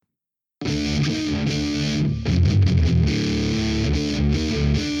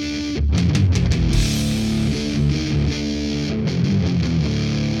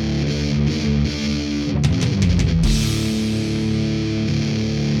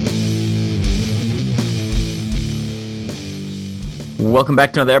Welcome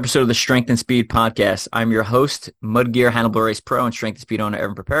back to another episode of the Strength and Speed Podcast. I'm your host, Mud Gear Handlebar Race Pro and Strength and Speed owner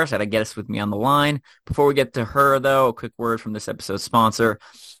Evan Prepares. I'd get us with me on the line. Before we get to her, though, a quick word from this episode's sponsor.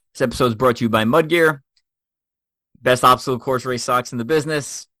 This episode is brought to you by Mud Gear. Best obstacle course race socks in the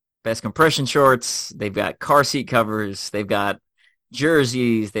business. Best compression shorts. They've got car seat covers. They've got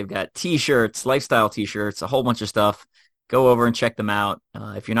jerseys. They've got T-shirts, lifestyle T-shirts, a whole bunch of stuff. Go over and check them out.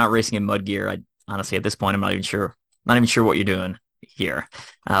 If you're not racing in Mud Gear, honestly, at this point, I'm not even sure what you're doing here.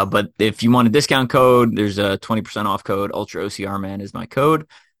 But if you want a discount code, there's a 20% off code. Ultra OCR Man is my code.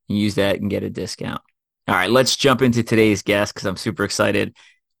 You use that and get a discount. All right, let's jump into today's guest because I'm super excited.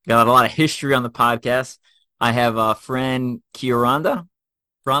 Got a lot of history on the podcast. I have Fran Chiorando.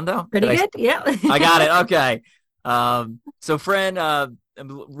 Rondo? Pretty good, yeah. I got it. Okay. So Fran,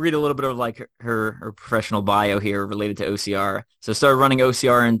 read a little bit of like her professional bio here related to OCR. So started running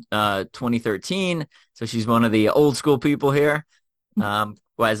OCR in 2013. So she's one of the old school people here.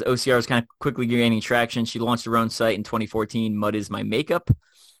 As OCR is kind of quickly gaining traction, she launched her own site in 2014. Mud is my makeup.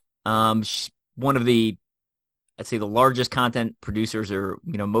 She's one of the, I'd say, the largest content producers, or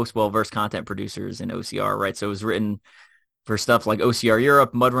most well-versed content producers in OCR, right? So it was written for stuff like OCR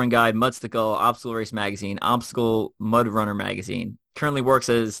Europe, Mud Run Guide, Mudstickle, Obstacle Race Magazine, Obstacle Mud Runner Magazine. Currently works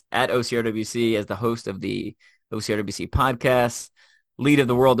at OCRWC as the host of the OCRWC podcast, lead of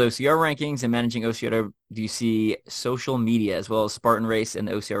the World OCR Rankings, and managing OCRWC social media, as well as Spartan Race and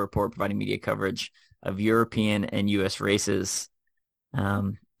the OCR Report, providing media coverage of European and U.S. races.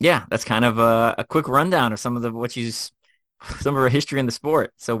 That's kind of a quick rundown of some of her history in the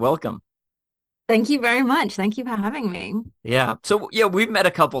sport. So welcome. Thank you very much. Thank you for having me. Yeah. So we've met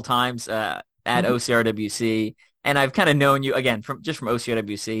a couple times at OCRWC, and I've kind of known you again from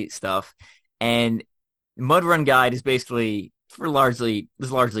OCRWC stuff. And Mud Run Guide is basically largely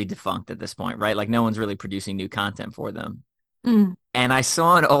defunct at this point, right? Like no one's really producing new content for them. And I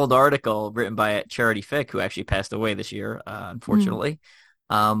saw an old article written by Charity Fick, who actually passed away this year, unfortunately,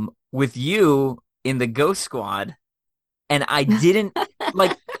 with you in the Ghost Squad. And I didn't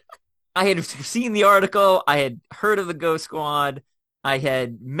like. I had seen the article. I had heard of the Ghost Squad. I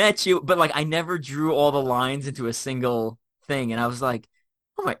had met you, but like I never drew all the lines into a single thing. And I was like,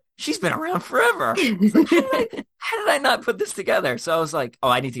 oh my, she's been around forever. Like, how did I not put this together? So I was like, oh,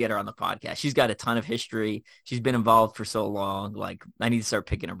 I need to get her on the podcast. She's got a ton of history. She's been involved for so long. Like I need to start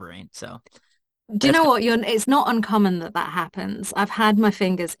picking her brain. So do you know what? It's not uncommon that happens. I've had my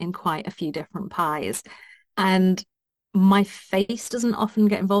fingers in quite a few different pies, and my face doesn't often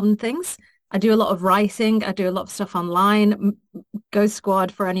get involved in things. I do a lot of writing. I do a lot of stuff online. Ghost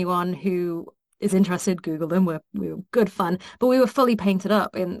Squad, for anyone who is interested, Google them. We were good fun, but we were fully painted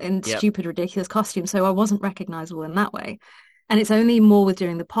up in stupid, ridiculous costumes. So I wasn't recognizable in that way. And it's only more with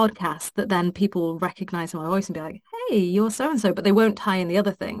doing the podcast that then people recognize my voice and be like, hey, you're so-and-so, but they won't tie in the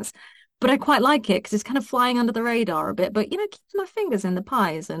other things. But I quite like it because it's kind of flying under the radar a bit, but keeping my fingers in the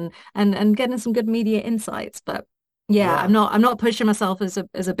pies and getting some good media insights. But yeah, I'm not pushing myself as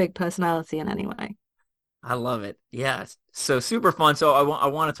a big personality in any way. I love it. Yeah. So super fun. So I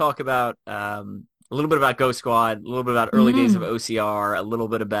want to talk about a little bit about Ghost Squad, a little bit about early days of OCR, a little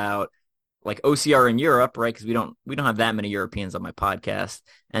bit about like OCR in Europe, right? Because we don't have that many Europeans on my podcast.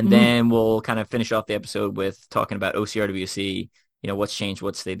 And then we'll kind of finish off the episode with talking about OCRWC, what's changed,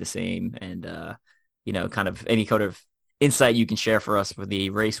 what's stayed the same, and kind of any kind of insight you can share for us for the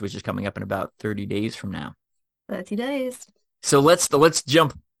race, which is coming up in about 30 days from now. 30 days. So let's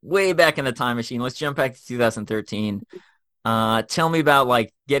jump way back in the time machine. Let's jump back to 2013. Tell me about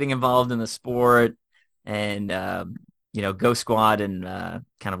like getting involved in the sport and Ghost Squad and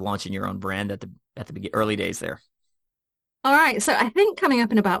kind of launching your own brand at the early days there. All right. So I think coming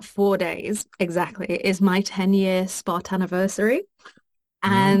up in about 4 days exactly is my 10-year spot anniversary.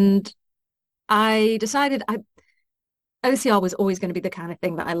 And I decided OCR was always going to be the kind of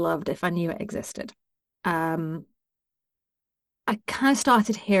thing that I loved if I knew it existed. I kind of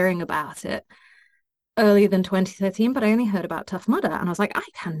started hearing about it earlier than 2013, but I only heard about Tough Mudder, and I was like, I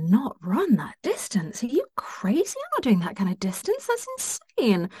cannot run that distance. Are you crazy? I'm not doing that kind of distance. That's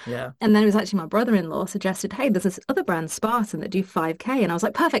insane. Yeah. And then it was actually my brother-in-law suggested, hey, there's this other brand, Spartan, that do 5K. And I was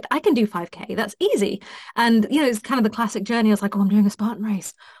like, perfect, I can do 5K. That's easy. And, it's kind of the classic journey. I was like, oh, I'm doing a Spartan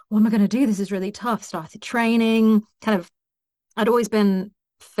race. What am I going to do? This is really tough. Started training. I'd always been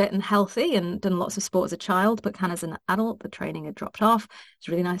fit and healthy and done lots of sport as a child, but kind of as an adult, the training had dropped off. It's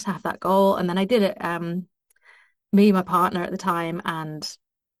really nice to have that goal. And then I did it, me, my partner at the time, and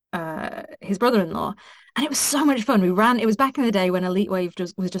his brother-in-law. And it was so much fun. It was back in the day when Elite Wave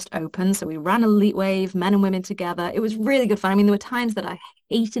was just open. So we ran Elite Wave, men and women together. It was really good fun. I mean, there were times that I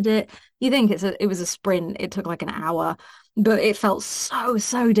hated it. You think it was a sprint. It took like an hour. But it felt so,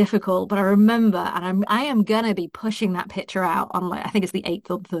 so difficult. But I remember, and I am gonna be pushing that picture out on like I think it's the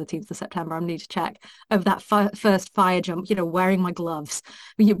 8th or the 13th of September. I need to check of that first fire jump, wearing my gloves,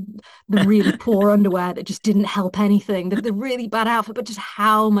 the really poor underwear that just didn't help anything, the really bad outfit, but just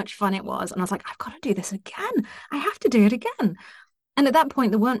how much fun it was. And I was like, I've got to do this again. I have to do it again. And at that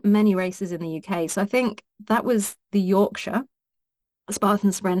point, there weren't many races in the UK. So I think that was the Yorkshire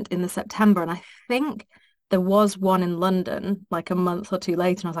Spartan Sprint in the September. And I think there was one in London like a month or two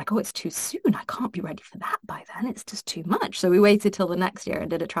later. And I was like, oh, it's too soon. I can't be ready for that by then. It's just too much. So we waited till the next year and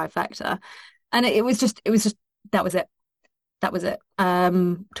did a trifecta. And that was it. That was it.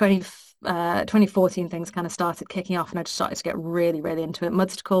 2014 things kind of started kicking off and I just started to get really, really into it.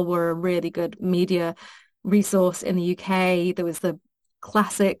 Mudstacle were a really good media resource in the UK. There was the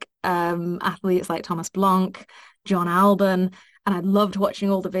classic athletes like Thomas Blanc, John Alban, and I loved watching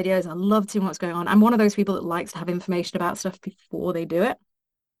all the videos. I loved seeing what's going on. I'm one of those people that likes to have information about stuff before they do it.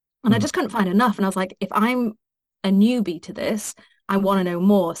 And I just couldn't find enough. And I was like, if I'm a newbie to this, I want to know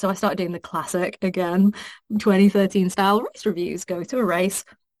more. So I started doing the classic again, 2013 style race reviews. Go to a race,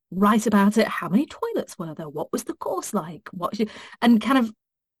 write about it. How many toilets were there? What was the course like? And kind of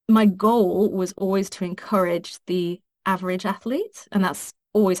my goal was always to encourage the average athlete. And that's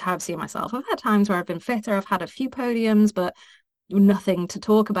always how I've seen myself. I've had times where I've been fitter. I've had a few podiums, but nothing to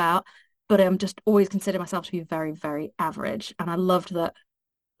talk about. But I'm just always consider myself to be very, very average. And I loved that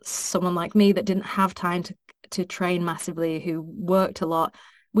someone like me that didn't have time to train massively, who worked a lot,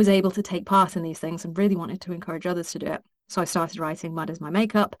 was able to take part in these things and really wanted to encourage others to do it. So I started writing Mud is My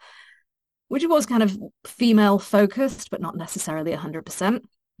Makeup, which was kind of female focused, but not necessarily 100%.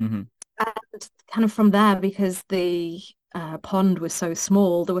 Mm-hmm. And kind of from there, because the pond was so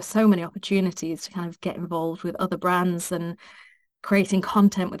small, there were so many opportunities to kind of get involved with other brands and creating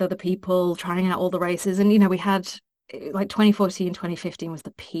content with other people, trying out all the races. And, we had like 2014, 2015 was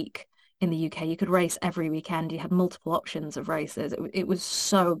the peak in the UK. You could race every weekend. You had multiple options of races. It was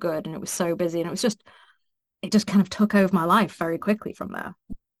so good and it was so busy. And it just kind of took over my life very quickly from there.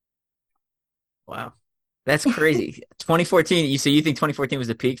 Wow. That's crazy. 2014, you think 2014 was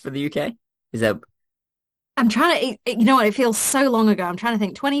the peak for the UK? Is that I'm trying to, you know what, it feels so long ago. I'm trying to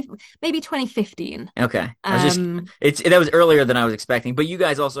think maybe 2015. okay? That was earlier than I was expecting, but you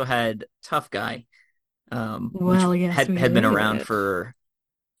guys also had Tough Guy, which well, yes, had been around for,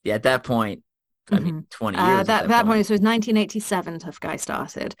 yeah, at that point, I mean, 20 years. That point, so it was 1987 Tough Guy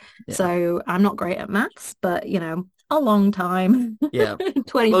started. Yeah. So I'm not great at maths, but, a long time. Yeah.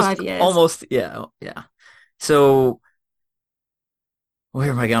 25 years. Almost, yeah, yeah. So where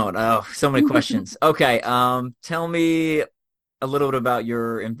am I going? Oh, so many questions. Okay, tell me a little bit about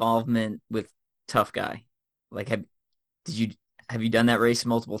your involvement with Tough Guy. Like, have you done that race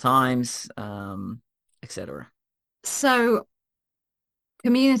multiple times, etc.? So,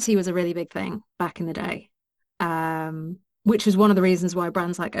 community was a really big thing back in the day, which is one of the reasons why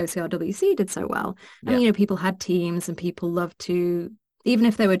brands like OCRWC did so well. And, yeah. People had teams and people loved to, even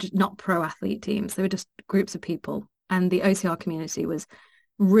if they were just not pro athlete teams, they were just groups of people. And the OCR community was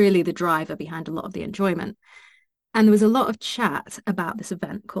really the driver behind a lot of the enjoyment. And there was a lot of chat about this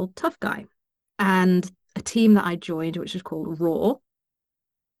event called Tough Guy. And a team that I joined, which was called Raw,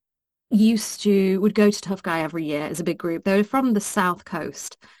 would go to Tough Guy every year as a big group. They were from the South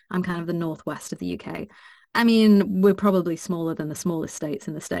Coast. I'm kind of the northwest of the UK. I mean, we're probably smaller than the smallest states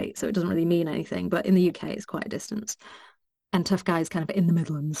in the States, so it doesn't really mean anything. But in the UK, it's quite a distance. And Tough Guy is kind of in the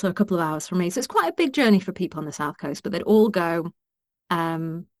Midlands, so a couple of hours from me. So it's quite a big journey for people on the South Coast, but they'd all go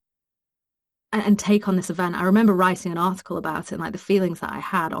and take on this event. I remember writing an article about it and like the feelings that I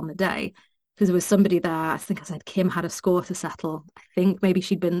had on the day, because there was somebody there. I think I said Kim had a score to settle. I think maybe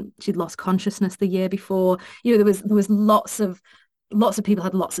she'd lost consciousness the year before. There was lots of people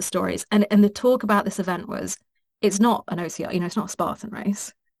had lots of stories. And the talk about this event was, it's not an OCR, it's not a Spartan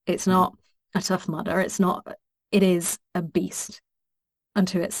race. It's not a Tough Mudder. It is a beast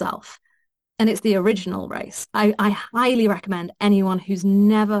unto itself. And it's the original race. I highly recommend anyone who's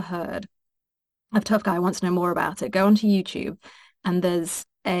never heard of Tough Guy, wants to know more about it, go onto YouTube and there's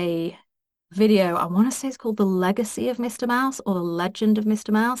a video, I want to say it's called The Legacy of Mr. Mouse or The Legend of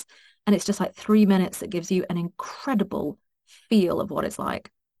Mr. Mouse. And it's just like 3 minutes that gives you an incredible feel of what it's like.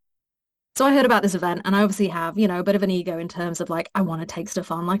 So I heard about this event and I obviously have, a bit of an ego in terms of like, I want to take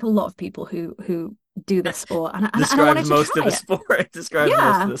stuff on, like a lot of people who do this sport. And I wanted to most try of the sport. Describes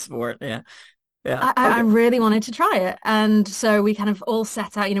most of the sport. Yeah. Yeah. I really wanted to try it. And so we kind of all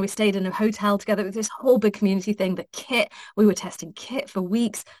set out, we stayed in a hotel together with this whole big community thing, the kit, we were testing kit for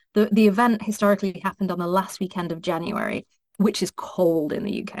weeks. The event historically happened on the last weekend of January, which is cold in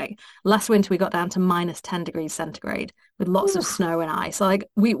the UK. Last winter we got down to -10 degrees centigrade with lots of Ooh. snow and ice. Like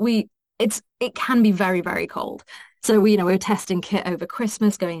it can be very, very cold. So we were testing kit over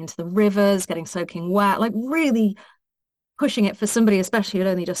Christmas, going into the rivers, getting soaking wet, like really pushing it for somebody, especially who'd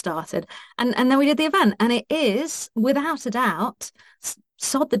only just started. And then we did the event, and it is, without a doubt,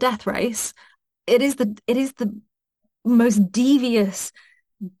 sod the death race. It is the most devious,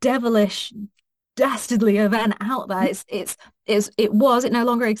 devilish, dastardly event out there. It no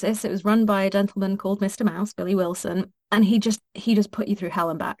longer exists. It was run by a gentleman called Mr. Mouse, Billy Wilson, and he just put you through hell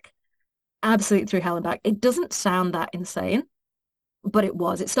and back. Absolutely through hell and back. It doesn't sound that insane, but it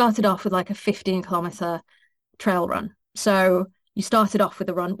was. It started off with like a 15-kilometer trail run. So you started off with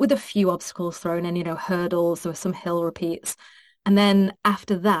a run with a few obstacles thrown in, hurdles, there were some hill repeats. And then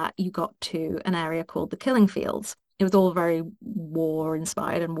after that, you got to an area called the Killing Fields. It was all very war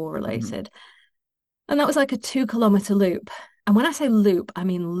inspired and war Mhm. related. And that was like a 2-kilometer loop. And when I say loop, I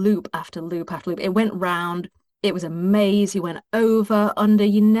mean loop after loop after loop. It went round. It was a maze. You went over, under.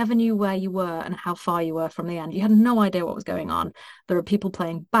 You never knew where you were and how far you were from the end. You had no idea what was going on. There are people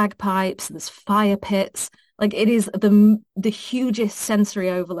playing bagpipes. There's fire pits. Like it is the hugest sensory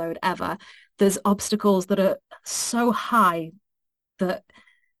overload ever. There's obstacles that are so high that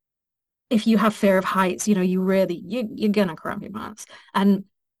if you have fear of heights, you're gonna cramp your pants. And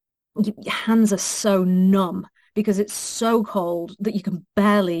your hands are so numb because it's so cold that you can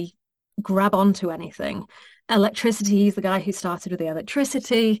barely grab onto anything. Electricity, he's the guy who started with the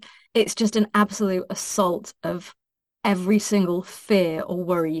electricity. It's just an absolute assault of every single fear or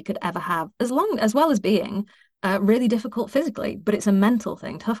worry you could ever have, as well as being really difficult physically. But it's a mental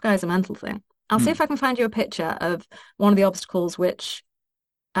thing. Tough Guy is a mental thing. I'll see Hmm. if I can find you a picture of one of the obstacles, which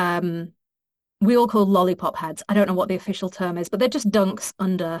um, we all call lollipop heads. I don't know what the official term is, but they're just dunks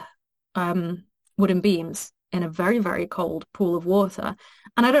under um, wooden beams in a very, very cold pool of water.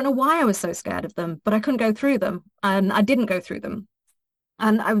 And I don't know why I was so scared of them, but I couldn't go through them. And I didn't go through them.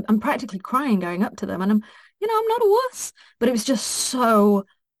 And I'm practically crying going up to them. And I'm not a wuss, but it was just so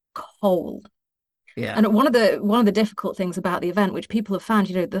cold. Yeah. And one of the difficult things about the event, which people have found,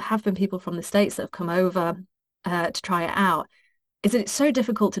 there have been people from the States that have come over to try it out, is that it's so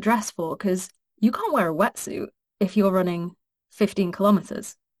difficult to dress for because you can't wear a wetsuit if you're running 15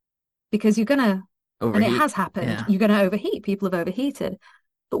 kilometers because and it Overheat. has happened, Yeah. you're going to overheat. People have overheated.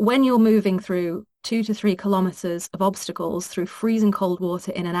 But when you're moving through 2 to 3 kilometers of obstacles through freezing cold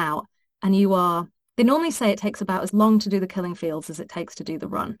water in and out, and they normally say it takes about as long to do the Killing Fields as it takes to do the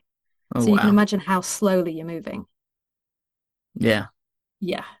run. Oh, So you can wow. imagine how slowly you're moving. Yeah.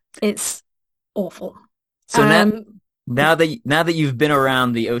 Yeah, it's awful. So Um, now that you've been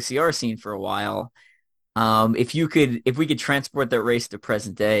around the OCR scene for a while, if we could transport that race to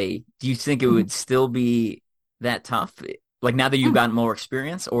present day, do you think it mhm. would still be that tough? Like now that you've Mm, gotten more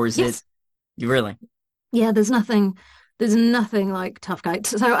experience, or is it yes. you really? Yeah, there's nothing like Tough Guy.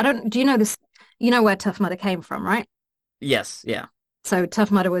 So do you know this, where Tough Mudder came from, right? Yes. Yeah. So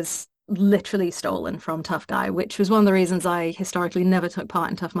Tough Mudder was literally stolen from Tough Guy, which was one of the reasons I historically never took part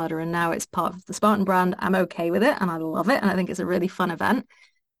in Tough Mudder, and now it's part of the Spartan brand. I'm okay with it and I love it and I think it's a really fun event.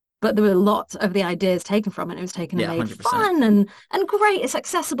 But there were lots of the ideas taken from it. It was taken and Yeah. made 100%. fun and great. It's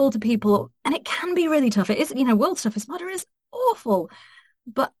accessible to people and it can be really tough. It is, World Toughest Mudder is awful.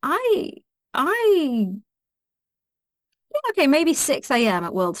 But I yeah, okay, maybe 6 a.m.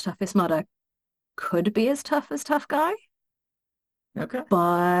 at World's Toughest Mudder could be as tough as Tough Guy, Okay.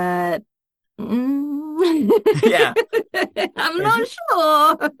 but Yeah. I'm Inter- not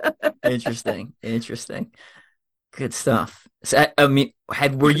sure. Interesting. Interesting. Good stuff. So, I mean,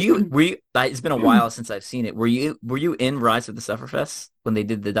 were you? It's been a while since I've seen it. Were you in Rise of the Sufferfest when they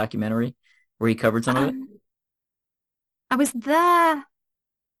did the documentary where he covered some of it? Um, I was there.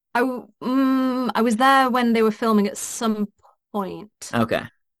 I was there when they were filming at some point, Okay.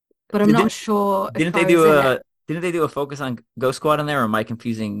 but I'm not Didn't sure didn't if they I was do in it. a focus on Ghost Squad in there, or am I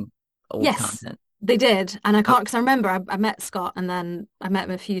confusing old Yes, content? they did. And I Oh, can't, because I remember I met Scott and then I met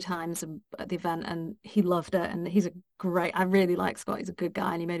him a few times at the event and he loved it. And I really like Scott. He's a good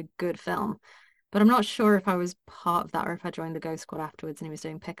guy and he made a good film. But I'm not sure if I was part of that or if I joined the Ghost Squad afterwards and he was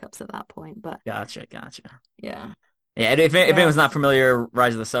doing pickups at that point. But gotcha, gotcha. yeah. Yeah, if Yeah. anyone's not familiar,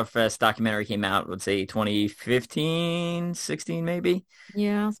 Rise of the Sufferfest documentary came out, let's say 2015, 16 maybe,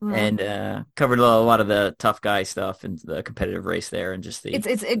 Yeah. and covered a lot of the tough guy stuff and the competitive race there and just the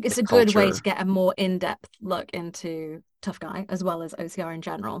It's a good way to culture. get a more in-depth look into Tough Guy as well as OCR in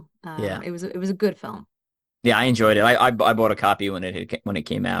general. Yeah. It was a good film. Yeah, I enjoyed it. I bought a copy when it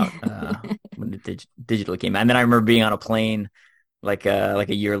came out, when it digitally came out. And then I remember being on a plane like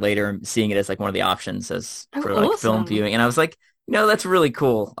a year later and seeing it as like one of the options as Oh, for like film awesome. viewing. And I was like, that's really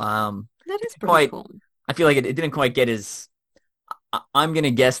cool. That is Didn't pretty quite, cool. I feel like it didn't quite get as, I'm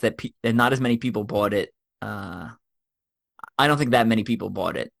gonna guess that, that not as many people bought it. I don't think that many people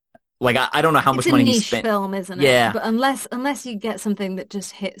bought it. Like I don't know how It's much a money he niche spent. film, isn't it? Yeah, But unless you get something that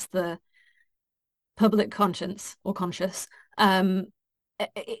just hits the public conscience or conscious, um,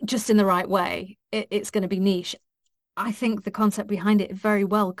 just in the right way, it's going to be niche. I think the concept behind it very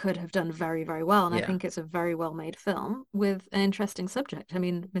well could have done very, very well. And I yeah, think it's a very well made film with an interesting subject. I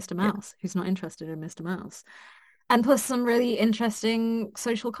mean, Mr. yeah, Mouse, who's not interested in Mr. Mouse? And plus some really interesting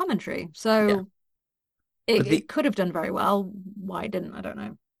social commentary. yeah. So But it could have done very well. Why didn't? I don't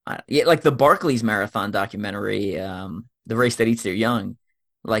know. yeah, like the Barclays Marathon documentary, the race that eats their young.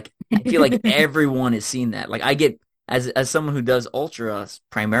 Like I feel like everyone has seen that. Like I get as someone who does ultra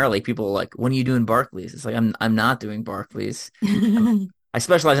primarily, people are like, when are you doing Barclays? It's like I'm not doing Barclays. I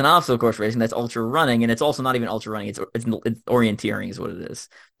specialize in obstacle course racing. That's ultra running, and it's also not even ultra running. It's orienteering is what it is.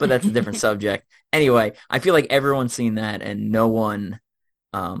 But that's a different subject. Anyway, I feel like everyone's seen that, and no one,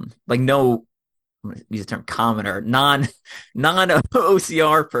 like no, I'm gonna use the term commoner, non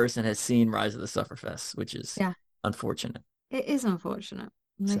OCR person has seen Rise of the Sufferfest, which is Yeah, unfortunate. it is unfortunate.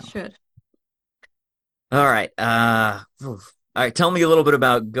 They So, should. all right, oof. All right. Tell me a little bit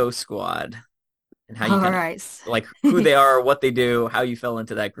about Ghost Squad and how you All kind of right. like who they are, what they do, how you fell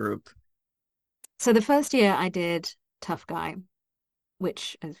into that group. So the first year I did Tough Guy,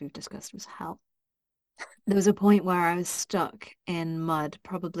 which, as we've discussed, was hell. There was a point where I was stuck in mud,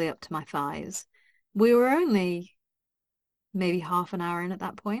 probably up to my thighs. We were only maybe half an hour in at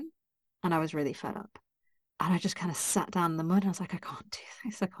that point, and I was really fed up. And I just kind of sat down in the mud and I was like, I can't do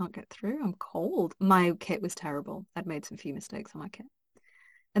this. I can't get through. I'm cold. My kit was terrible. I'd made some few mistakes on my kit.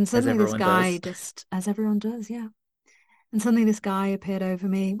 And As suddenly this everyone guy does. just, as everyone does, yeah. And suddenly this guy appeared over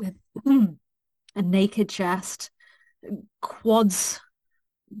me with a naked chest, quads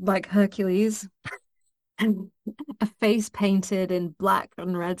like Hercules, and a face painted in black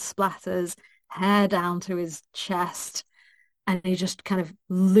and red splatters, hair down to his chest. And he just kind of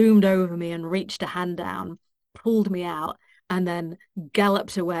loomed over me and reached a hand down, pulled me out, and then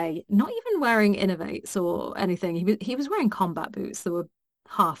galloped away, not even wearing innovates or anything. He was wearing combat boots that were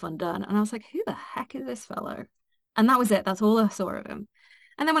half undone. And I was like, who the heck is this fellow? And that was it. That's all I saw of him.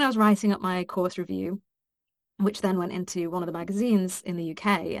 And then when I was writing up my course review, which then went into one of the magazines in the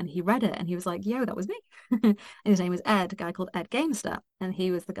UK, and he read it and he was like, yo, that was me. And his name was Ed, a guy called Ed Gamester. And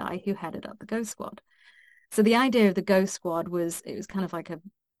he was the guy who headed up the Ghost Squad. So the idea of the Ghost Squad was it was kind of like a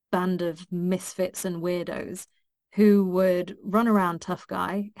band of misfits and weirdos who would run around Tough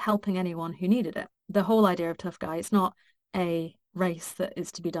Guy, helping anyone who needed it. The whole idea of Tough Guy is not a race that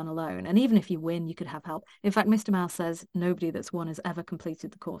is to be done alone. And even if you win, you could have help. In fact, Mr. Mouse says nobody that's won has ever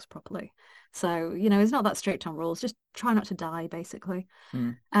completed the course properly. So, it's not that strict on rules. Just try not to die, basically.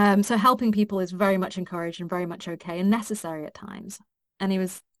 Hmm. So helping people is very much encouraged and very much okay and necessary at times. And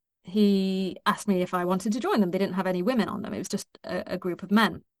he asked me if I wanted to join them. They didn't have any women on them. It was just a group of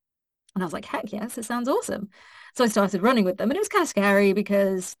men. And I was like, heck yes, it sounds awesome. So I started running with them, and it was kind of scary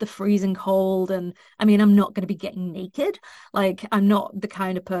because the freezing cold. And I mean, I'm not going to be getting naked. Like, I'm not the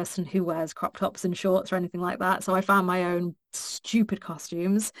kind of person who wears crop tops and shorts or anything like that. So I found my own stupid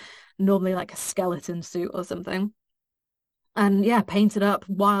costumes, normally like a skeleton suit or something. And yeah, painted up,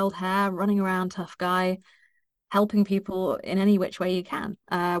 wild hair, running around, tough guy, helping people in any which way you can,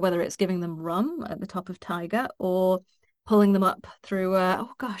 whether it's giving them rum at the top of Tiger or pulling them up through,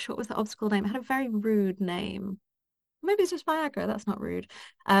 oh gosh, what was the obstacle name? It had a very rude name. Maybe it's just Viagra. That's not rude.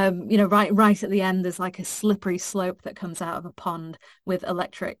 Right at the end, there's like a slippery slope that comes out of a pond with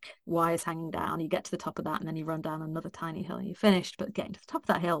electric wires hanging down. You get to the top of that, and then you run down another tiny hill, and you're finished. But getting to the top of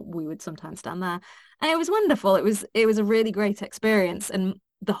that hill, we would sometimes stand there, and it was wonderful. It was a really great experience, and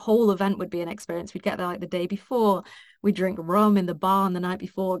the whole event would be an experience. We'd get there like the day before. We'd drink rum in the barn the night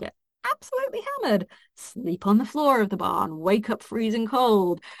before, get absolutely hammered, sleep on the floor of the barn, wake up freezing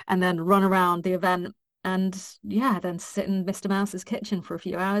cold, and then run around the event and yeah, then sit in Mr. Mouse's kitchen for a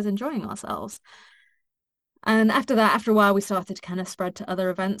few hours enjoying ourselves. And after that, after a while, we started to kind of spread to other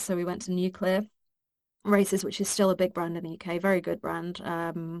events. So we went to Nuclear Races, which is still a big brand in the UK, very good brand.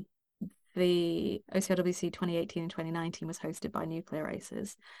 The OCRWC 2018 and 2019 was hosted by Nuclear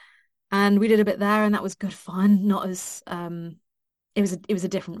Races. And we did a bit there, and that was good fun. Not as it was a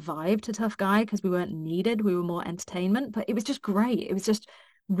different vibe to Tough Guy because we weren't needed. We were more entertainment, but it was just great. It was just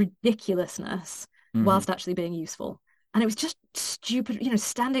ridiculousness Hmm. whilst actually being useful. And it was just stupid,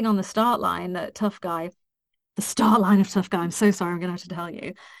 standing on the start line at Tough Guy, the start line of Tough Guy. I'm so sorry, I'm gonna have to tell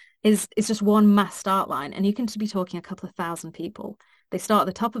you. is it's just one mass start line, and you can be talking a couple of thousand people. They start at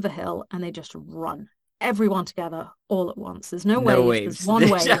the top of a hill and they just run, everyone together all at once. There's no No waves. There's waves. one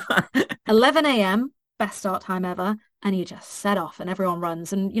wave. 11 a.m., best start time ever, and you just set off and everyone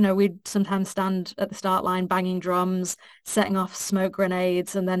runs. And, we'd sometimes stand at the start line banging drums, setting off smoke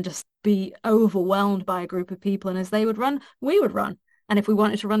grenades, and then just be overwhelmed by a group of people. And as they would run, we would run. And if we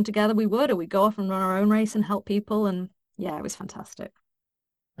wanted to run together, we would, or we'd go off and run our own race and help people. And yeah, it was fantastic.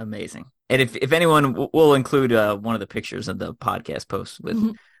 Amazing. And if anyone, we'll include one of the pictures of the podcast post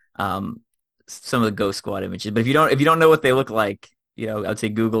with um, some of the Ghost Squad images. But if you don't know what they look like, I'd say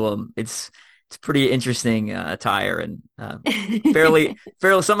Google them. It's pretty interesting attire and fairly.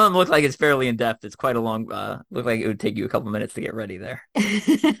 Some of them look like it's fairly in depth. It's quite a long. Look like it would take you a couple minutes to get ready there.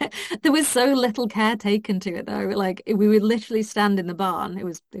 There was so little care taken to it though. Like we would literally stand in the barn. It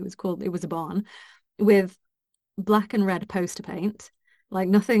was a barn with black and red poster paint, like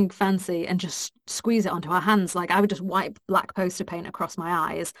nothing fancy, and just squeeze it onto our hands. Like I would just wipe black poster paint across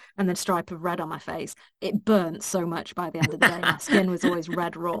my eyes and then stripe of red on my face. It burnt so much by the end of the day. My skin was always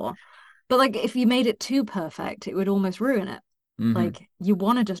red raw. But like if you made it too perfect, it would almost ruin it. Hmm. Like you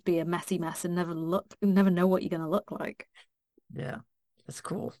want to just be a messy mess and never know what you're going to look like. Yeah, that's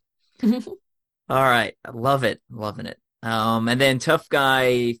cool. All right, I love it, loving it. And then Tough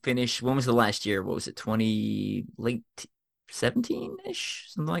Guy finished. When was the last year? What was it? 20 late 17-ish,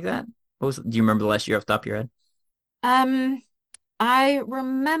 something like that. Do you remember the last year off the top of your head? Um, I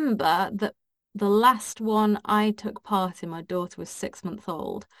remember that the last one I took part in, my daughter was 6 months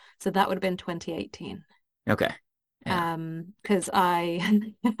old, so that would have been 2018. Okay. Yeah. Because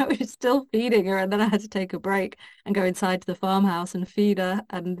I was still feeding her, and then I had to take a break and go inside to the farmhouse and feed her.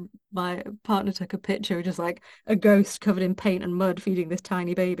 And my partner took a picture, just like a ghost covered in paint and mud, feeding this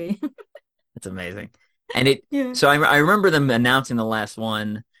tiny baby. That's amazing. And it, Yeah. so I remember them announcing the last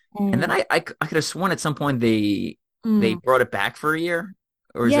one, and then Mm. I could have sworn at some point they Mm. brought it back for a year,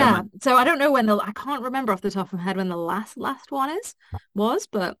 or is that my? Yeah. So I don't know I can't remember off the top of my head when the last one was,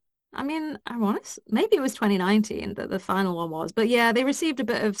 but I mean, I want to, maybe it was 2019 that the final one was. But yeah, they received a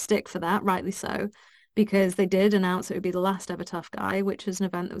bit of stick for that, rightly so, because they did announce it would be the last ever Tough Guy, which was an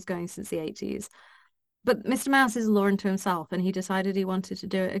event that was going since the 80s. But Mr. Mouse is a law unto himself, and he decided he wanted to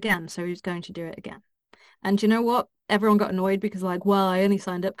do it again, so he's going to do it again. And you know what? Everyone got annoyed because like, well, I only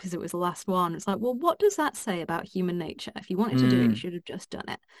signed up because it was the last one. It's like, well, what does that say about human nature? If you wanted to do it, you Mm, should have just done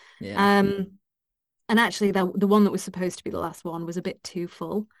it. yeah. Um, and actually, the one that was supposed to be the last one was a bit too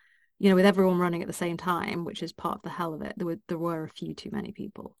full. With everyone running at the same time, which is part of the hell of it. There were a few too many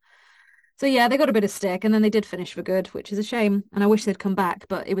people. So yeah, they got a bit of stick, and then they did finish for good, which is a shame. And I wish they'd come back,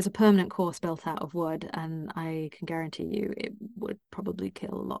 but it was a permanent course built out of wood, and I can guarantee you it would probably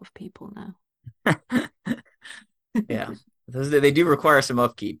kill a lot of people now. Yeah. They do require some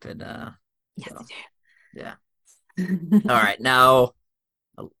upkeep, and Yes, so yeah. they All right, now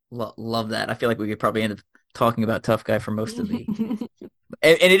love that. I feel like we could probably end up talking about Tough Guy for most of the, do.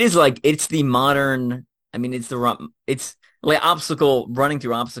 and it is like it's the modern. I mean, it's like running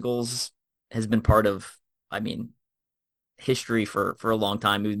through obstacles has been part of. I mean, history for a long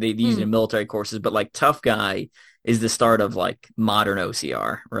time. They use it in Mm, military courses, but like Tough Guy is the start of like modern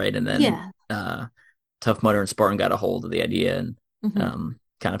OCR, right? And then yeah. Tough Mudder and Spartan got a hold of the idea and Hmm.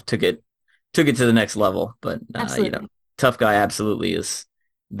 kind of took it to the next level. But Absolutely. Tough Guy absolutely is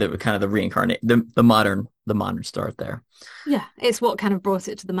the kind of the reincarnate the modern start there. Yeah, it's what kind of brought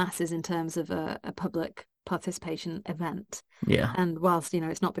it to the masses in terms of a public participation event. Yeah. And whilst,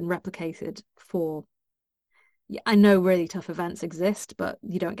 it's not been replicated for, yeah, I know really tough events exist, but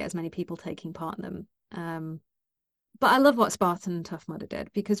you don't get as many people taking part in them. But I love what Spartan and Tough Mudder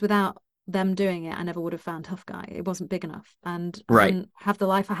did because without them doing it, I never would have found Tough Guy. It wasn't big enough, and I Right. wouldn't have the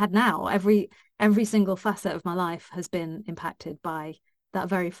life I had now. Every single facet of my life has been impacted by that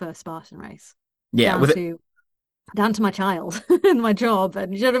very first Spartan race, Yeah. down to down to my child and my job,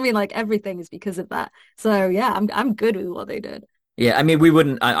 and you know what I mean. Like everything is because of that. So yeah, I'm good with what they did. Yeah. I mean, we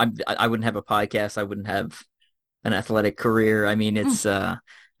wouldn't. I wouldn't have a podcast. I wouldn't have an athletic career. I mean, Mm, it's.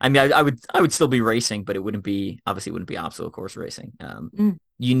 I mean, I would still be racing, but it wouldn't be obstacle course racing. mm.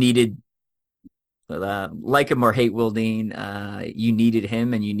 You needed like him or hate Wildine, you needed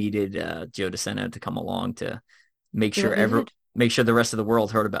him and you needed Joe DeSena to come along to make Do sure what they ever did. make sure the rest of the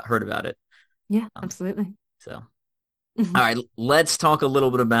world heard about it. Yeah, Um, absolutely. so, all right, let's talk a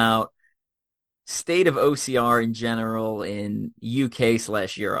little bit about state of OCR in general in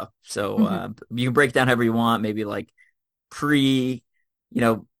UK/Europe. So Mhm. you can break down however you want, maybe like pre, you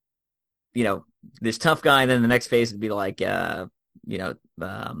know, this tough guy, and then the next phase would be like, you know,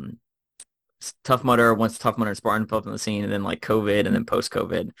 Tough Mudder, once Tough Mudder and Spartan popped on the scene, and then like COVID, and then post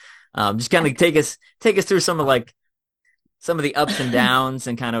COVID. Just kind of take us through some of the ups and downs,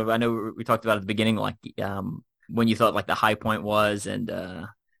 and kind of, I know we talked about at the beginning, like when you thought like the high point was, and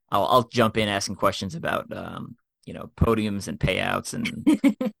I'll jump in asking questions about podiums and payouts, and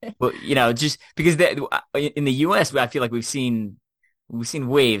well, just because in the US, I feel like we've seen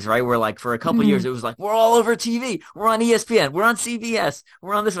waves, right? Where like for a couple years Mhm. it was like we're all over TV, we're on ESPN, we're on CBS,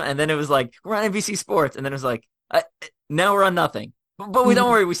 we're on this one, and then it was like we're on NBC Sports, and then it was like now we're on nothing. But we don't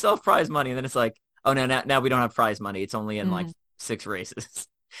Mhm. worry, we still have prize money, and then it's like, oh no, now we don't have prize money. It's only in like Mhm. 6 races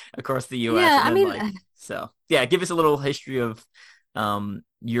across the US, Yeah, and I then mean, like so yeah, give us a little history of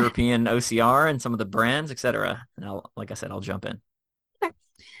European OCR and some of the brands, etc. And like I said, I'll jump in.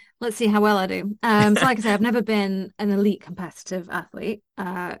 let's see how well I do. So like I said, I've never been an elite competitive athlete.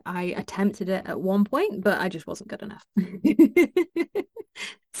 I attempted it at one point, but I just wasn't good enough.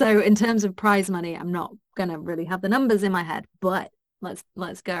 So in terms of prize money, I'm not gonna really have the numbers in my head, but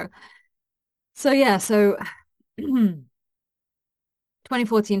let's go. So yeah, so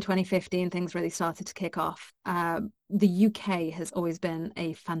 2014, 2015, things really started to kick off. The UK has always been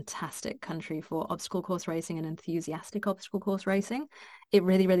a fantastic country for obstacle course racing and enthusiastic obstacle course racing. It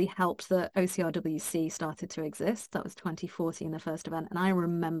really, really helped that OCRWC started to exist. That was 2014, the first event. And I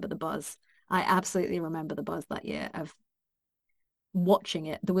remember the buzz. I absolutely remember the buzz that year of watching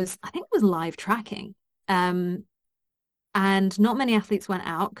it. I think it was live tracking. Um, and not many athletes went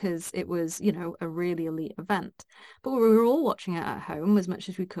out because it was, a really elite event. But we were all watching it at home as much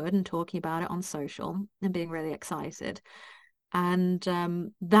as we could and talking about it on social and being really excited. And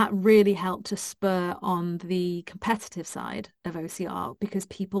that really helped to spur on the competitive side of OCR because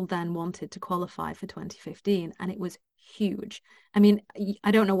people then wanted to qualify for 2015 and it was huge. I mean,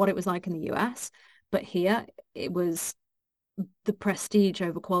 I don't know what it was like in the US, but here it was the prestige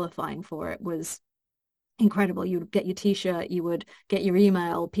over qualifying for it was incredible. You would get your t-shirt, you would get your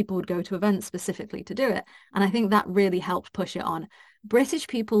email, people would go to events specifically to do it. And I think that really helped push it on. British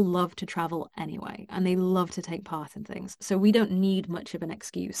people love to travel anyway, and they love to take part in things. So we don't need much of an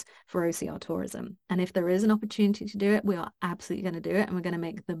excuse for OCR tourism. And if there is an opportunity to do it, we are absolutely going to do it, and we're going to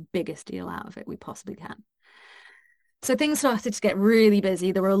make the biggest deal out of it we possibly can. So things started to get really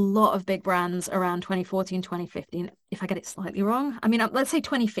busy. There were a lot of big brands around 2014, 2015. If I get it slightly wrong, I mean, let's say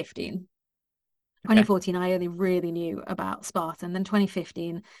 2015. Okay. 2014, I only really knew about Spartan. Then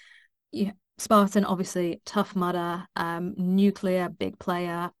 2015, yeah, Spartan, obviously, Tough Mudder, Nuclear, big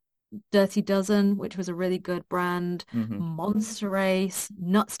player, Dirty Dozen, which was a really good brand, Hmm. Monster Race,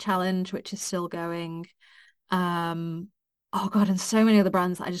 Nuts Challenge, which is still going. Um, oh God, and so many other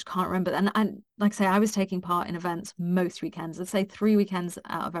brands that I just can't remember. And like I say, I was taking part in events most weekends. I'd say 3 weekends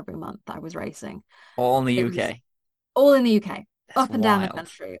out of every month that I was racing. All in the It was UK. all in the UK, That's up and down the wild.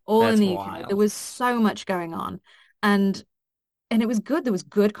 country, all in That's the UK. There wild. was so much going on. And and it was good. There was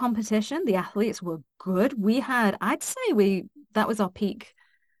good competition. The athletes were good. I'd say that was our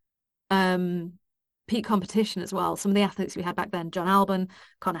um, peak competition as well. Some of the athletes we had back then, John Alban,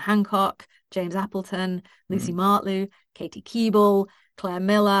 Connor Hancock, James Appleton, Lucy Mm. Martlew, Katie Keeble, Claire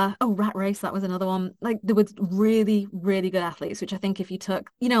Miller. Oh, Rat Race, that was another one. Like there was really, really good athletes, which I think if you took,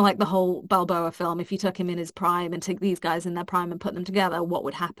 like the whole Balboa film, if you took him in his prime and took these guys in their prime and put them together, what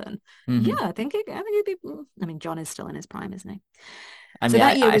would happen? Yeah, Hmm. I think it'd be, I mean, John is still in his prime, isn't he? I So mean,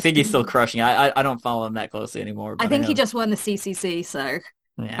 that I, year I was, think he's still crushing. I don't follow him that closely anymore, I but I think he know. just won the CCC, so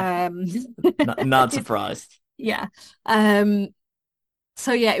Yeah, um not surprised. yeah. Um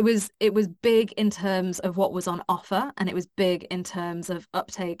so yeah, it was big in terms of what was on offer and it was big in terms of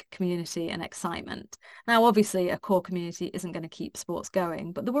uptake, community and excitement. Now obviously a core community isn't going to keep sports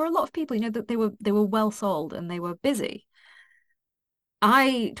going, but there were a lot of people, that they were well sold and they were busy.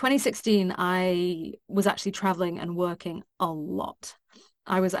 2016 I was actually traveling and working a lot.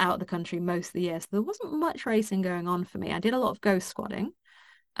 I was out of the country most of the year, so there wasn't much racing going on for me. I did a lot of ghost squadding,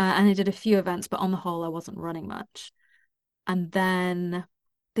 and I did a few events, but on the whole, I wasn't running much. And then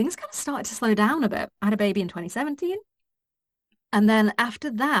things kind of started to slow down a bit. I had a baby in 2017. And then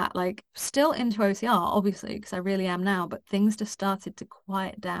after that, like still into OCR, obviously, because I really am now, but things just started to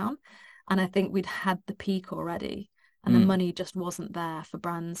quiet down. And I think we'd had the peak already. And the Mm. money just wasn't there for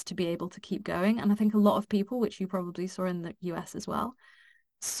brands to be able to keep going. And I think a lot of people, which you probably saw in the US as well,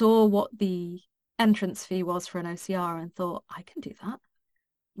 saw what the entrance fee was for an OCR and thought, I can do that.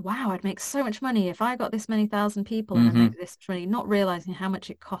 Wow, I'd make so much money if I got this many thousand people and I Hmm. make this money, not realizing how much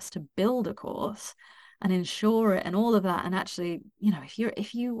it costs to build a course and insure it and all of that. And actually,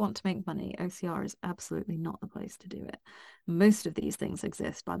 if you want to make money, OCR is absolutely not the place to do it. Most of these things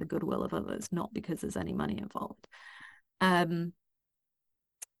exist by the goodwill of others, not because there's any money involved. Um,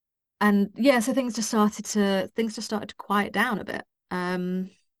 And yeah, so things just started to quiet down a bit.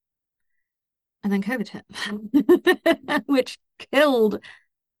 And then COVID hit, which killed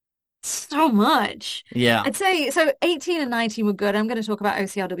so much. Yeah. I'd say so 18 and 19 were good. I'm going to talk about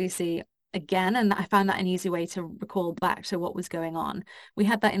OCRWC again, and I found that an easy way to recall back to what was going on. We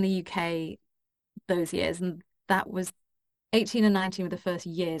had that in the UK those years, and that was 18 and 19 were the first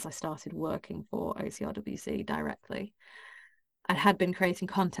years I started working for OCRWC directly. I had been creating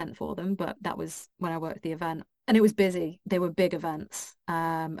content for them, but that was when I worked the event. And it was busy. They were big events.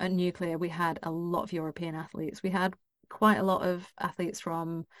 At Nuclear, we had a lot of European athletes. We had quite a lot of athletes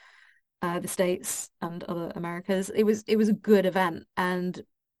from the States and other Americas. It was a good event, and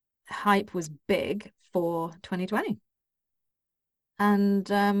hype was big for 2020.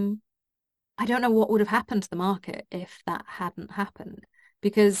 And I don't know what would have happened to the market if that hadn't happened.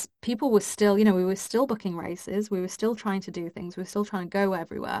 Because people were still, we were still booking races, we were still trying to do things, we were still trying to go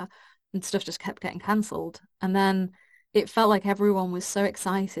everywhere, and stuff just kept getting cancelled. And then it felt like everyone was so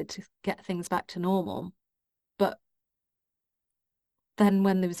excited to get things back to normal. But then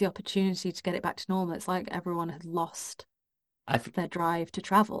when there was the opportunity to get it back to normal, it's like everyone had lost I f their drive to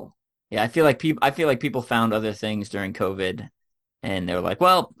travel. yeah, I feel like people found other things during COVID and they were like,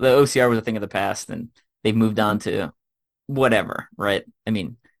 well, the OCR was a thing of the past and they've moved on to whatever, right? I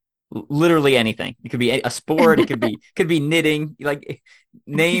mean, literally anything. It could be a sport, it could be knitting, like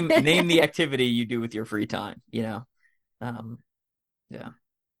name the activity you do with your free time, you know. Um yeah.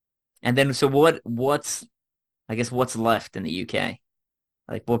 And then so what's I guess what's left in the UK?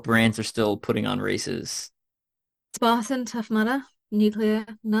 Like what brands are still putting on races? Spartan, Tough Mudder, Nuclear,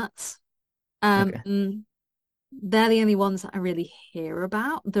 Nuts. Okay. They're the only ones that I really hear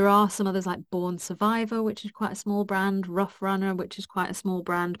about. There are some others like Born Survivor, which is quite a small brand, Rough Runner, which is quite a small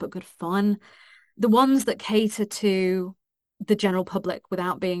brand, but good fun. The ones that cater to the general public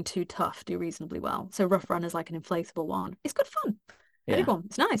without being too tough do reasonably well. So Rough Runner is like an inflatable one. It's good fun. Very Yeah. fun.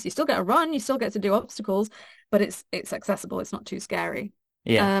 It's nice. You still get a run, you still get to do obstacles, but it's accessible. It's not too scary.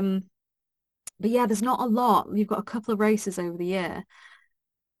 Yeah. Um, but yeah, there's not a lot. You've got a couple of races over the year.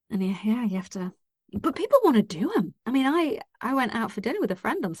 And yeah, you have to. But people want to do them. I mean, I went out for dinner with a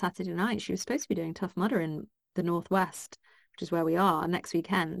friend on Saturday night. She was supposed to be doing Tough Mudder in the Northwest, which is where we are next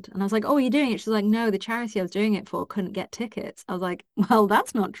weekend. And I was like, "Oh, are you doing it?" She's like, "No, the charity I was doing it for couldn't get tickets." I was like, "Well,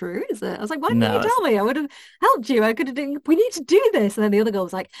 that's not true, is it?" I was like, "Why didn't you No, tell me? I would have helped you. I could have done. We need to do this." And then the other girl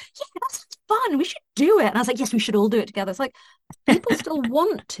was like, "Yeah, that's fun. We should do it." And I was like, "Yes, we should all do it together." It's like people still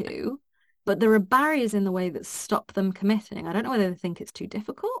want to, but there are barriers in the way that stop them committing. I don't know whether they think it's too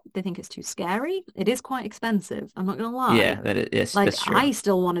difficult, they think it's too scary. It is quite expensive. I'm not gonna lie. yeah, that is yes, Like that's true. I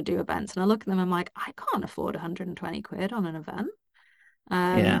still want to do events, and I look at them, I'm like, I can't afford 120 quid on an event.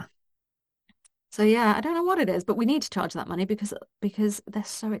 Yeah, Um, so yeah, I don't know what it is, but we need to charge that money because they're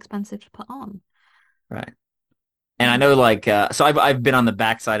so expensive to put on. right. And I know like so I've been on the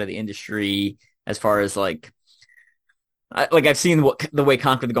backside of the industry as far as like I've seen what the way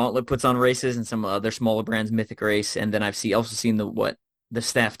Conquer the Gauntlet puts on races and some other smaller brands, Mythic Race, and then also seen what the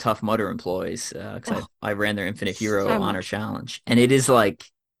staff Tough Mudder employs because Oh, I ran their Infinite Hero so Honor much. Challenge, and it is like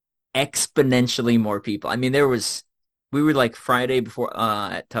exponentially more people. I mean, we were like Friday before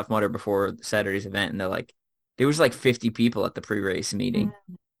at Tough Mudder before Saturday's event, and there was like 50 people at the pre-race meeting,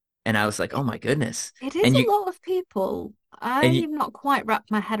 Yeah. and I was like, oh my goodness, It is and a lot of people. and you I've not quite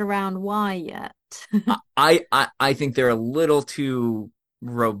wrapped my head around why yet. I think they're a little too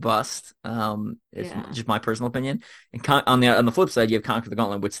robust. It's Yeah. just my personal opinion. And on the flip side, you have Conquer the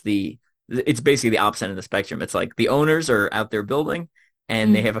Gauntlet, which it's basically the opposite end of the spectrum. It's like the owners are out there building,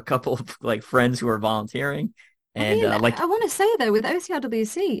 and they Mm. have a couple of like friends who are volunteering, I and mean, like I want to say though, with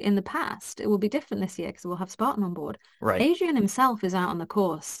OCRWC in the past, it will be different this year because we'll have Spartan on board. right, Adrian himself is out on the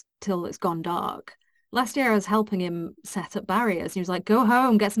course till it's gone dark. Last year, I was helping him set up barriers, and he was like, "Go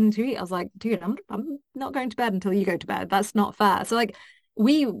home, get something to eat." I was like, "Dude, I'm not going to bed until you go to bed. That's not fair." So like,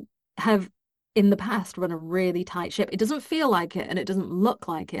 we have in the past run a really tight ship. It doesn't feel like it, and it doesn't look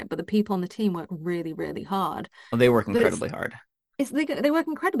like it, but the people on the team work really, really hard. well, they work But it's incredibly hard. it's they work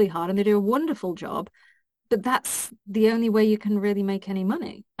incredibly hard, and they do a wonderful job. But that's the only way you can really make any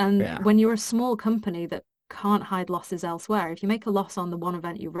money. And Yeah, when you're a small company that can't hide losses elsewhere, if you make a loss on the one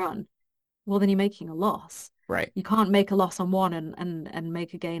event you run, well, then you're making a loss. right, You can't make a loss on one and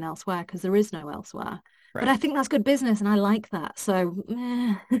make a gain elsewhere because there is no elsewhere. But right. I think that's good business, and I like that. So,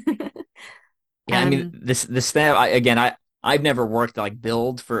 Yeah, I mean um, this the staff. I've never worked like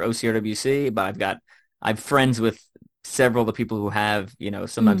build for OCRWC, but I've friends with several of the people who have.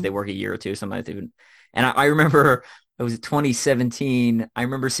 Sometimes they mm, work a year or two, sometimes they even. And I remember it was 2017. I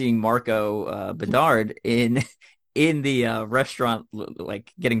remember seeing Marco Bedard in in the restaurant,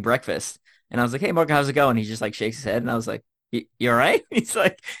 like getting breakfast. And I was like, "Hey, Mark, how's it going?" He just like shakes his head, and I was like, You all right?" He's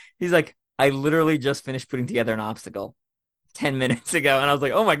like, "I literally just finished putting together an obstacle 10 minutes ago," and I was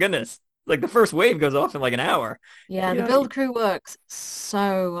like, "Oh my goodness!" Like the first wave goes off in like an hour. Yeah, You the know, build crew works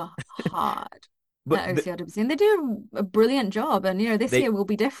so hard but at OCRWC, and they do a brilliant job. And this they, year will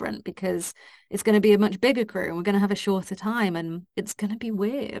be different because it's going to be a much bigger crew, and we're going to have a shorter time, and it's going to be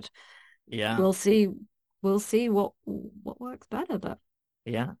weird. yeah, We'll see. We'll see what works better, but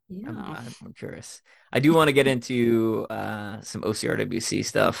yeah. yeah. I'm curious. I do want to get into some OCRWC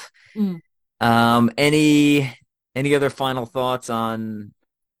stuff. Mm. Any other final thoughts on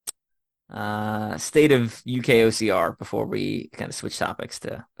state of UK OCR before we kind of switch topics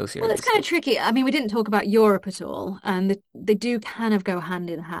to Well, it's kind OCRWC? of tricky. I mean, we didn't talk about Europe at all, and they do kind of go hand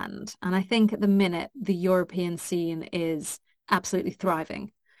in hand. And I think at the minute, the European scene is absolutely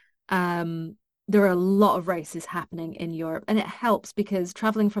thriving. There are a lot of races happening in Europe, and it helps because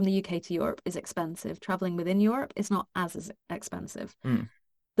traveling from the UK to Europe is expensive. Traveling within Europe is not as expensive. Hmm.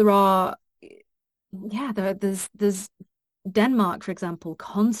 There are, yeah, there's Denmark, for example,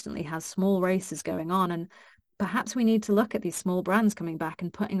 constantly has small races going on, and perhaps we need to look at these small brands coming back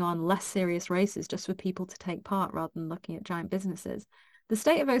and putting on less serious races just for people to take part rather than looking at giant businesses. The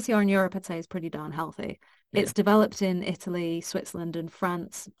state of OCR in Europe, I'd say, is pretty darn healthy. Yeah. It's developed in Italy, Switzerland, and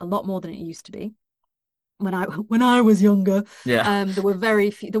France a lot more than it used to be. When I was younger, Yeah. there were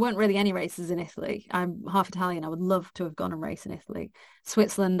very few, there weren't really any races in Italy. I'm half Italian. I would love to have gone and race in Italy.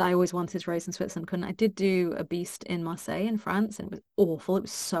 Switzerland, I always wanted to race in Switzerland, couldn't I? Did do a beast in Marseille in France, and it was awful. It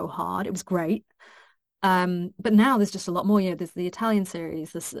was so hard. It was great. But now there's just a lot more. There's the Italian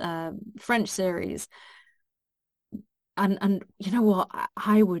series, this French series, and you know what?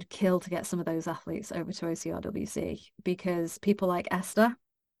 I would kill to get some of those athletes over to OCRWC because people like Esther,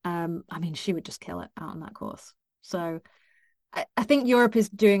 I mean, she would just kill it out on that course. So I think Europe is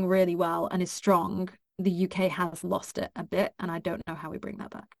doing really well and is strong. The UK has lost it a bit, and I don't know how we bring that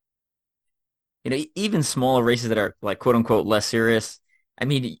back. Even smaller races that are like quote unquote less serious. I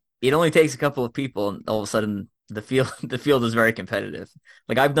mean, it only takes a couple of people, and all of a sudden the field is very competitive.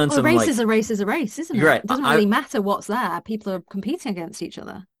 Like I've done Well, a some race like is a race is a race, isn't you're it? right. It doesn't really matter what's there. People are competing against each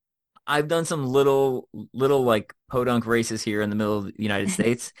other. I've done some little like podunk races here in the middle of the United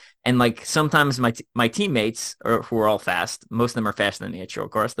States, and like sometimes my teammates who are all fast, most of them are faster than me at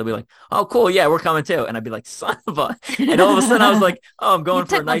short course. They'll be like, "Oh, cool, yeah, we're coming too," and I'd be like, "Son of a!" And all of a sudden, I was like, "Oh, I'm You going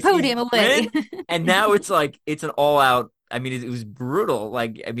for a took my nice easy podium away. win," and now it's like it's an all out. I mean, it was brutal.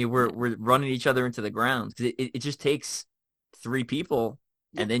 Like, I mean, we're running each other into the ground because it just takes three people,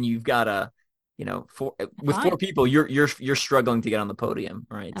 Yeah, and then you've got to four with four fight. people, you're struggling to get on the podium,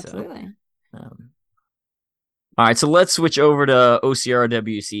 right? So. Absolutely. Um, all right, so let's switch over to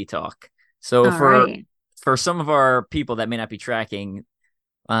OCRWC talk. So All right. for some of our people that may not be tracking,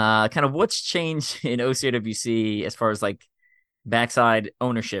 kind of what's changed in OCRWC as far as like backside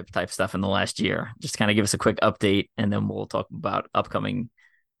ownership type stuff in the last year? Just kind of give us a quick update, and then we'll talk about the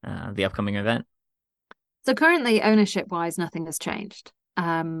upcoming event. So currently, ownership-wise, nothing has changed.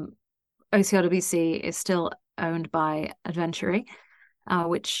 OCRWC is still owned by Adventury,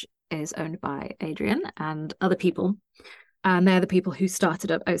 which is owned by Adrian and other people. And they're the people who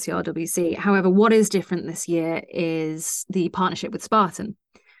started up OCRWC. However, what is different this year is the partnership with Spartan.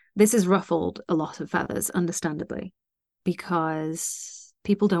 This has ruffled a lot of feathers, understandably, because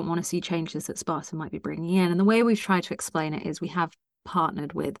people don't want to see changes that Spartan might be bringing in. And the way we've tried to explain it is we have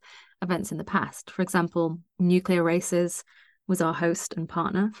partnered with events in the past. For example, Nuclear Races was our host and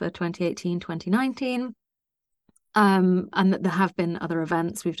partner for 2018, 2019. And there have been other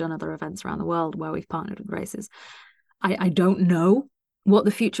events. We've done other events around the world where we've partnered with races. I don't know what the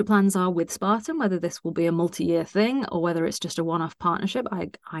future plans are with Spartan, whether this will be a multi-year thing or whether it's just a one-off partnership.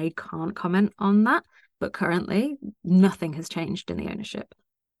 I can't comment on that. But currently, nothing has changed in the ownership.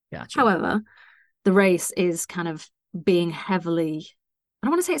 Gotcha. However, the race is kind of being heavily, I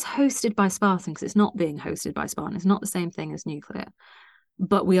don't want to say it's hosted by Spartan because it's not being hosted by Spartan. It's not the same thing as Nuclear.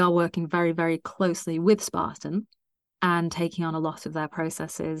 But we are working very, very closely with Spartan and taking on a lot of their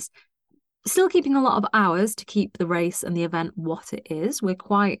processes, still keeping a lot of hours to keep the race and the event what it is. We're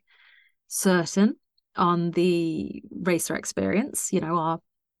quite certain on the racer experience. Our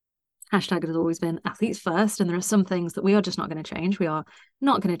hashtag has always been athletes first, and there are some things that we are just not going to change. We are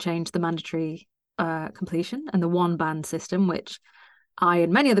not going to change the mandatory completion and the one band system, which I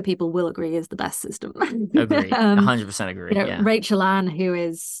and many other people will agree is the best system. Agree. 100% agree. Yeah. Rachel Ann, who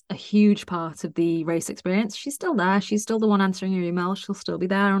is a huge part of the race experience, she's still there. She's still the one answering your email. She'll still be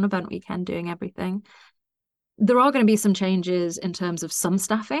there on event weekend doing everything. There are going to be some changes in terms of some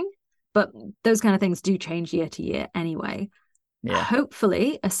staffing, But those kind of things do change year to year anyway. Yeah.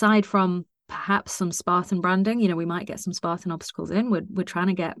 Hopefully, aside from perhaps some Spartan branding, we might get some Spartan obstacles in. We're trying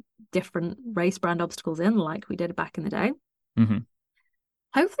to get different race brand obstacles in, like we did back in the day. Mm-hmm.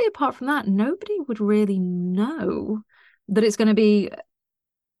 Hopefully, apart from that, nobody would really know that it's going to be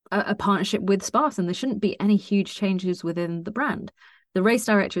a partnership with Spartan. There shouldn't be any huge changes within the brand. The race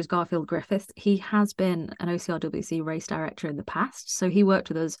director is Garfield Griffith. He has been an OCRWC race director in the past, so he worked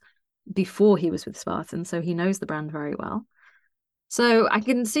with us before he was with Spartan, so he knows the brand very well. So I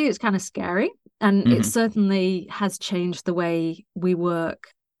can see it's kind of scary, and it Mm-hmm. certainly has changed the way we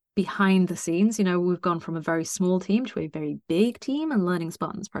work behind the scenes. We've gone from a very small team to a very big team and learning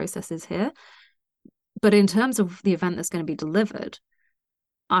Spartan's processes here. But in terms of the event that's going to be delivered,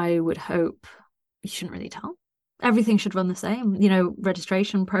 I would hope you shouldn't really tell. Everything should run the same.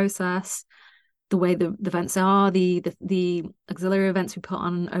 Registration process, the way the events are, the auxiliary events we put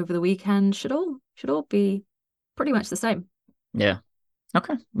on over the weekend should all be pretty much the same. Yeah.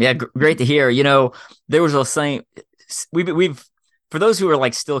 Okay. Yeah. Great to hear. There was a saying we've for those who are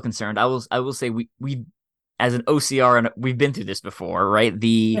like still concerned, I will say we as an OCR, and we've been through this before, right?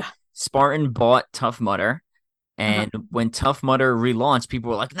 The Yeah. Spartan bought Tough Mudder, Uh-huh. and when Tough Mudder relaunched, people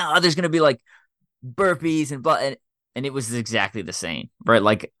were like, "No, there's gonna be like burpees and but," and it was exactly the same, right?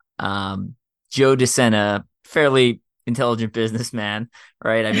 Like, Joe DeSena, fairly intelligent businessman,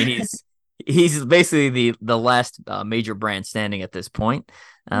 right? I mean, he's basically the last major brand standing at this point.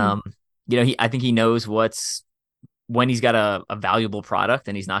 Hmm. Um, I think he knows when he's got a valuable product,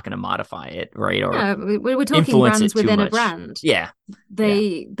 and he's not going to modify it, right, or Yeah, we're talking influence brands it too within a much. brand. Yeah,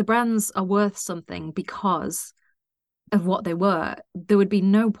 yeah, The brands are worth something because of what they were. There would be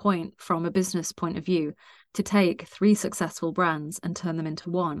no point from a business point of view to take three successful brands and turn them into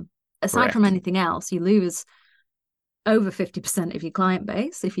one. Aside from correct. anything else, you lose over 50% of your client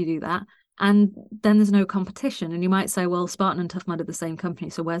base if you do that. And then there's no competition. And you might say, well, Spartan and Tough Mud are the same company.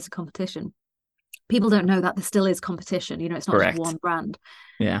 So where's the competition? People don't know that there still is competition. It's not just Correct. one brand.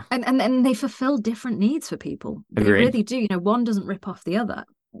 Yeah, And they fulfill different needs for people. They agreed. really do. One doesn't rip off the other.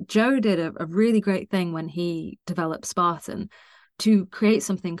 Joe did a really great thing when he developed Spartan to create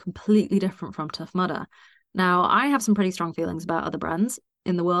something completely different from Tough Mudder. Now, I have some pretty strong feelings about other brands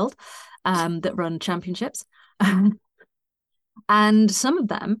in the world that run championships. And some of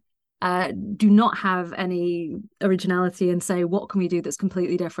them do not have any originality and say, what can we do that's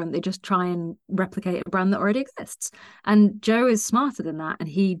completely different? They just try and replicate a brand that already exists. And Joe is smarter than that, and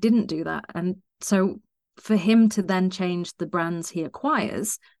he didn't do that. And so for him to then change the brands he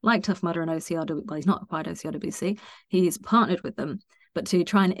acquires, like Tough Mudder and OCRW, well, he's not acquired OCRWC, he's partnered with them, but to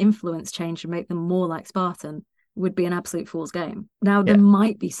try and influence change and make them more like Spartan would be an absolute fool's game. Now, there Yeah,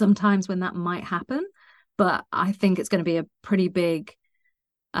 might be some times when that might happen, but I think it's going to be a pretty big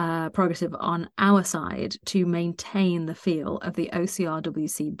prerogative on our side to maintain the feel of the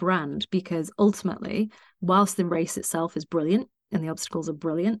OCRWC brand, because ultimately, whilst the race itself is brilliant and the obstacles are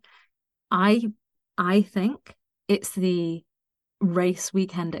brilliant, I I think it's the race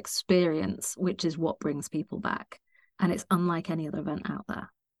weekend experience which is what brings people back, and it's unlike any other event out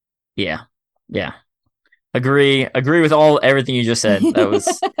there. yeah, yeah. Agree with everything you just said. That was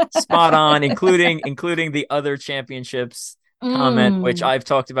spot on, including the other championships comment, which Mm, I've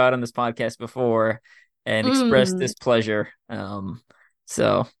talked about on this podcast before and expressed mm. displeasure.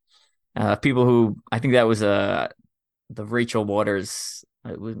 So people who I think that was the Rachel Waters.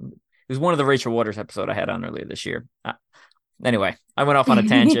 It was one of the Rachel Waters episode I had on earlier this year. Anyway, I went off on a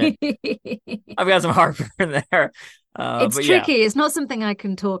tangent. I've got some heartburn there. It's But yeah, tricky. It's not something I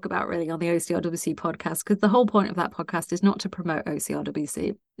can talk about really on the OCRWC podcast, because the whole point of that podcast is not to promote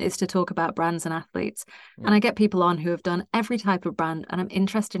OCRWC. It's to talk about brands and athletes. And yeah, I get people on who have done every type of brand, and I'm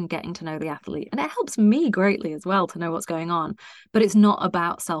interested in getting to know the athlete. And it helps me greatly as well to know what's going on. But it's not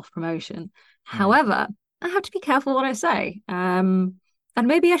about self-promotion. yeah. However, I have to be careful what I say. And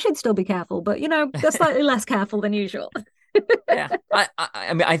maybe I should still be careful, but they're slightly less careful than usual. Yeah.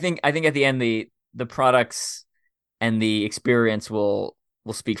 I mean, I think at the end the products and the experience will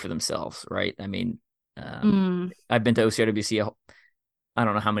speak for themselves, right? I mean, um, Mm, I've been to OCRWC, I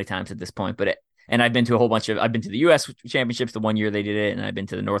don't know how many times at this point, and I've been to a whole bunch of I've been to the U.S. championships the one year they did it, and I've been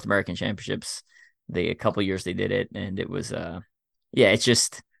to the North American championships the a couple years they did it, and it was yeah, it's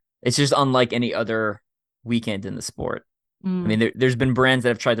just unlike any other weekend in the sport. I mean, mm, there's been brands that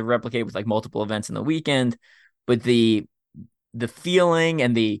have tried to replicate with like multiple events in the weekend, but the feeling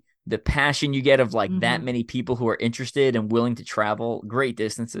and the passion you get of like that mhm, many people who are interested and willing to travel great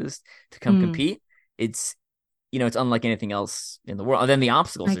distances to come mm. compete, it's unlike anything else in the world. And then the I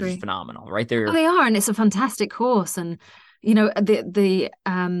obstacles are just agree. phenomenal, right? Oh, They're they are, and it's a fantastic course. And The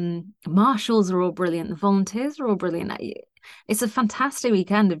marshals are all brilliant, the volunteers are all brilliant. It's a fantastic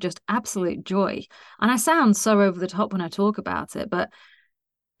weekend of just absolute joy. And I sound so over the top when I talk about it, but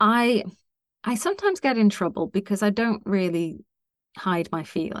I I sometimes get in trouble because I don't really hide my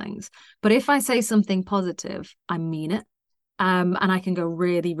feelings. But if I say something positive, I mean it. And I can go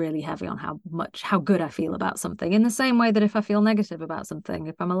really, really heavy on how good I feel about something. In the same way that if I feel negative about something,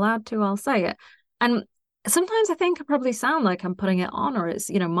 if I'm allowed to, I'll say it. And sometimes I think I probably sound like I'm putting it on or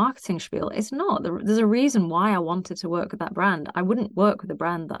it's, marketing spiel. It's not. There's a reason why I wanted to work with that brand. I wouldn't work with a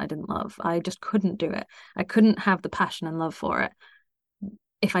brand that I didn't love. I just couldn't do it. I couldn't have the passion and love for it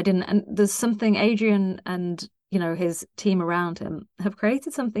if I didn't. And there's something Adrian and, his team around him have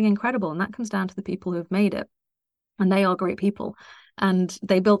created something incredible. And that comes down to the people who have made it. And they are great people. And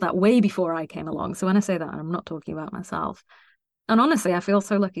they built that way before I came along. So when I say that, I'm not talking about myself. And honestly, I feel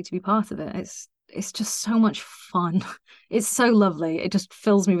so lucky to be part of it. It's just so much fun. It's so lovely. It just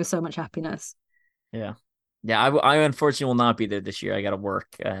fills me with so much happiness. Yeah. Yeah, I unfortunately will not be there this year. I got to work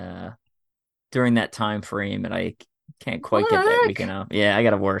during that time frame, and I can't quite get that Look, weekend out. Yeah, I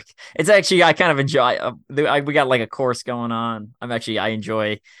got to work. It's actually I kind of enjoy. We got like a course going on. I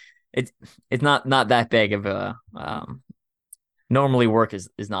enjoy. It's not that big of a normally work is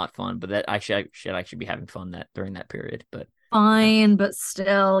not fun, but that actually I should actually be having fun that during that period. But uh, fine, but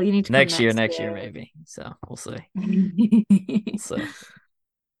still, you need to come next year year. maybe. So we'll see. So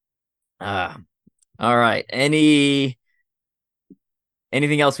all right. Anything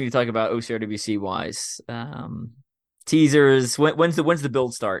else we need to talk about OCRWC wise? Teasers. When's the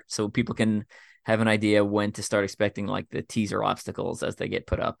build start so people can have an idea when to start expecting like the teaser obstacles as they get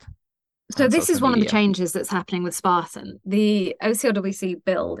put up So on this is social one of the media? changes that's happening with Spartan. The OCRWC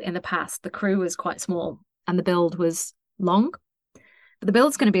build in the past, the crew was quite small and the build was long. But the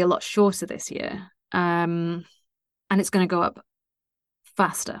build's going to be a lot shorter this year. And it's going to go up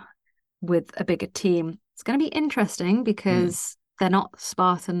faster with a bigger team. It's going to be interesting Hmm. because they're not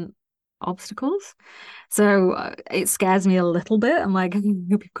Spartan obstacles. So it scares me a little bit. I'm like, I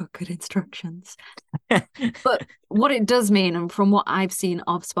hope you've got good instructions. But what it does mean, and from what I've seen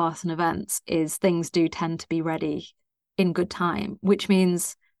of Spartan events, is things do tend to be ready in good time, which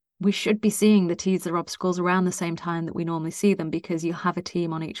means we should be seeing the teaser obstacles around the same time that we normally see them because you have a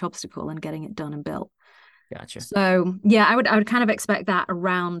team on each obstacle and getting it done and built. Gotcha. So yeah, I would kind of expect that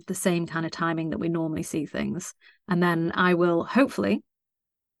around the same kind of timing that we normally see things. And then I will hopefully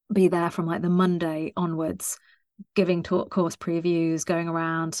be there from like the Monday onwards, giving talk course previews, going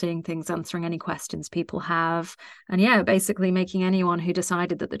around, seeing things, answering any questions people have. And yeah, basically making anyone who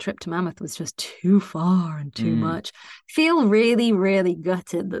decided that the trip to Mammoth was just too far and too Mm. much feel really, really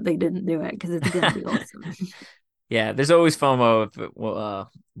gutted that they didn't do it because it's going to be awesome. Yeah, there's always FOMO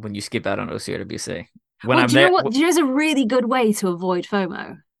when you skip out on OCRWC. When Well, I'm do you know there, what? There's a really good way to avoid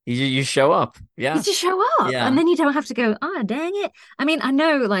FOMO. you show up. You Yeah, just show up and yeah. then you don't have to go, ah, dang it. I mean, I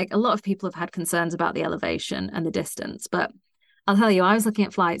know like a lot of people have had concerns about the elevation and the distance, but I'll tell you, I was looking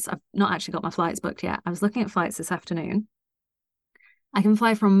at flights. I've not actually got my flights booked yet. I was looking at flights this afternoon. I can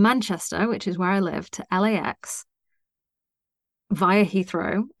fly from Manchester, which is where I live, to LAX via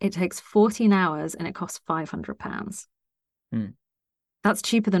Heathrow. It takes 14 hours and it costs £500. Hmm. That's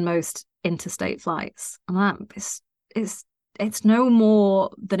cheaper than most interstate flights. And it's it's no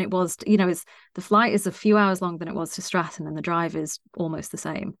more than it was, it's the flight is a few hours longer than it was to Stratton and the drive is almost the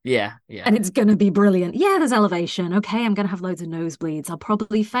same. Yeah, yeah. And it's gonna be brilliant. Yeah, there's elevation. Okay, I'm gonna have loads of nosebleeds. I'll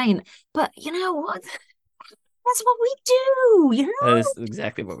probably faint. But you know what? That's what we do, That is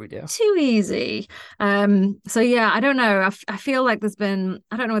exactly what we do. too easy. So yeah, I don't know. I feel like there's been,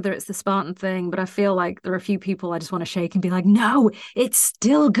 I don't know whether it's the Spartan thing, but I feel like there are a few people I just want to shake and be like, no, it's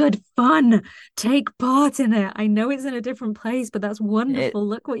still good fun. Take part in it. I know it's in a different place, but that's It wonderful.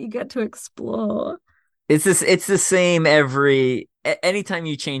 Look what you get to explore. it's the same anytime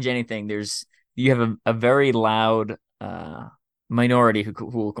you change anything, you have a very loud minority who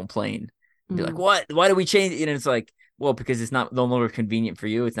will complain. Be like, Mm. "What? Why do we change it?" And it's like, well, because it's not no longer convenient for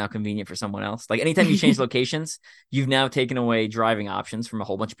you. It's now convenient for someone else. Like anytime you change locations, you've now taken away driving options from a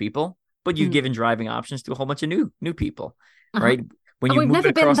whole bunch of people, but you've Mm. given driving options to a whole bunch of new people, Uh-huh. right? When And you we've move it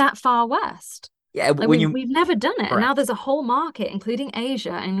never been across, that far west. yeah, Like when we've you we've never done it, and now correct. there's a whole market, including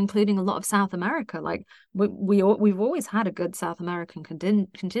Asia and including a lot of South America. Like we've always had a good South American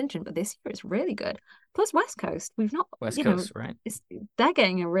contingent, but this year it's really good. Plus West Coast, we've not, West Coast, right? it's, they're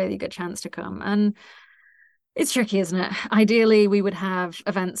getting a really good chance to come, and it's tricky, isn't it? Ideally, we would have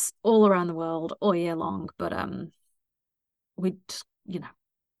events all around the world all year long, but we'd Yeah,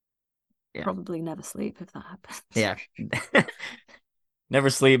 probably never sleep if that happens. yeah. never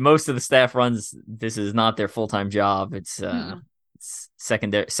sleep. Most of the staff runs. This is not their full-time job. Mm-mm. It's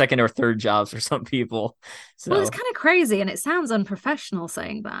second or third jobs for some people. Well, it's So kind of crazy and it sounds unprofessional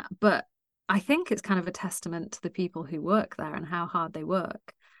saying that, but I think it's kind of a testament to the people who work there and how hard they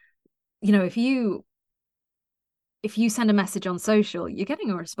work. You know, if you send a message on social, you're getting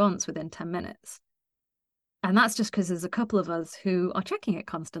a response within 10 minutes. And that's just because there's a couple of us who are checking it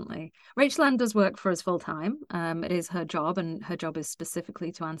constantly. Rachel Ann does work for us full time. It is her job, and her job is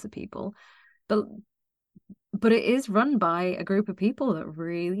specifically to answer people. But it is run by a group of people that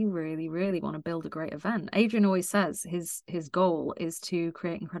really, really, really want to build a great event. Adrian always says his goal is to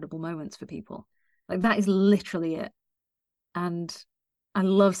create incredible moments for people. Like that is literally it. And I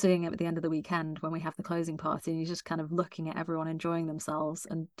love seeing it at the end of the weekend when we have the closing party and he's just kind of looking at everyone enjoying themselves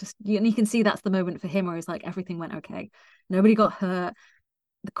and and you can see that's the moment for him where he's like everything went okay. Nobody got hurt.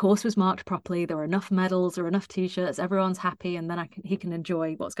 The course was marked properly. There were enough medals or enough t-shirts. Everyone's happy and then he can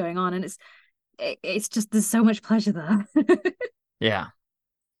enjoy what's going on and it's just there's so much pleasure there. yeah.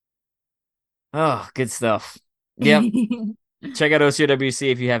 Oh, good stuff. Yep. Check out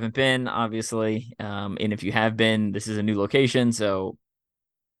OCRWC if you haven't been, obviously. And if you have been, this is a new location, so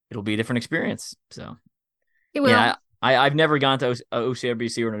it'll be a different experience. So It will. yeah, I've never gone to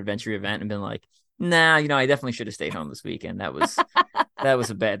OCRBC or an adventure event and been like, nah, I definitely should have stayed home this weekend. That was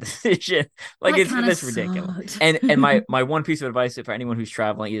a bad decision. Like That it's kind of that's ridiculous. sucked. And my one piece of advice for anyone who's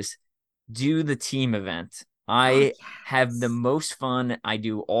traveling is do the team event. Oh I have the yes. most fun I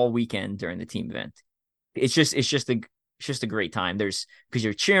do all weekend during the team event. It's just a great time. There's because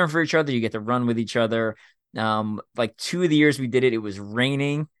you're cheering for each other, you get to run with each other. Like 2 of the years we did it, it was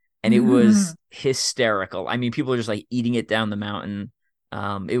raining and it was hysterical. I mean, people are just like eating it down the mountain.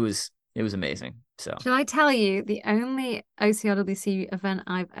 It was amazing. So, Shall I tell you the only OCRWC event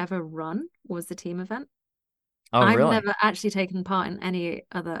I've ever run was the team event? oh I've really? never actually taken part in any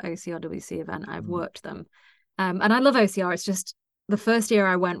other OCRWC event. I've Mm. worked them. And I love OCR. It's just the first year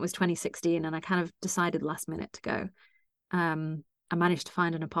I went was 2016 and I kind of decided last minute to go. I managed to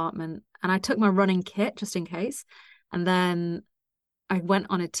find an apartment and I took my running kit just in case. And then I went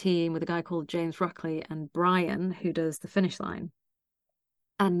on a team with a guy called James Rockley and Brian, who does the finish line.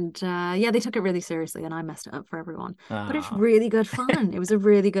 And yeah, they took it really seriously and I messed it up for everyone. But it's Oh, really good fun. It was a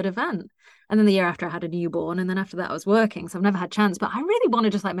really good event. And then the year after I had a newborn and then after that I was working. So I've never had chance. But I really want to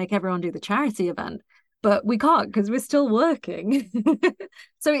just like make everyone do the charity event. But we can't because we're still working.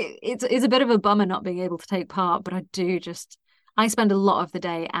 So it's a bit of a bummer not being able to take part. But I spend a lot of the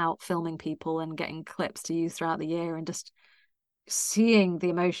day out filming people and getting clips to use throughout the year and just seeing the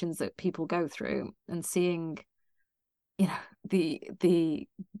emotions that people go through and seeing you know the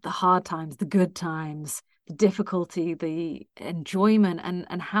hard times, the good times, the difficulty, the enjoyment,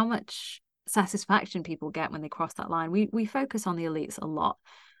 and how much satisfaction people get when they cross that line. We focus on the elites a lot.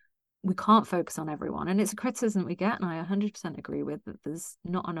 We can't focus on everyone, and it's a criticism we get, and I 100% agree with that. There's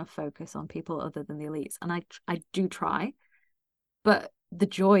not enough focus on people other than the elites, and I do try, but the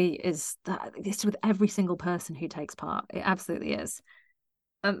joy is that it's with every single person who takes part. It absolutely is.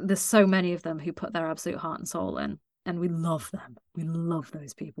 There's so many of them who put their absolute heart and soul in, and we love them. We love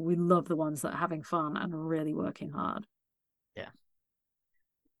those people. We love the ones that are having fun and really working hard. yeah.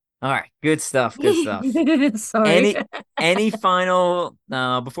 All right. Good stuff. Good stuff. Sorry. Any final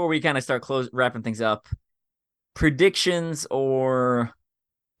before we kind of start wrapping things up, predictions or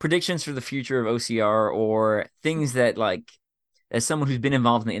predictions for the future of OCR or things that like as someone who's been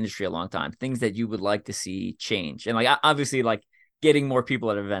involved in the industry a long time, things that you would like to see change. And like obviously like getting more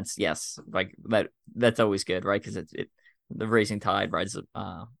people at events, yes, like that's always good, right? Because it the raising tide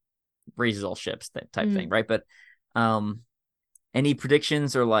raises all ships type thing, Mm. right? But any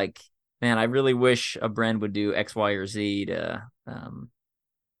predictions or like, man, I really wish a brand would do X, Y, or Z to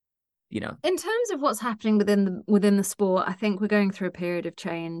In terms of what's happening within the sport, I think we're going through a period of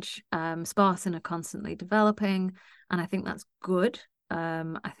change. Spartan are constantly developing, and I think that's good.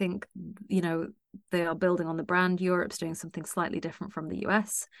 I think they are building on the brand. Europe's doing something slightly different from the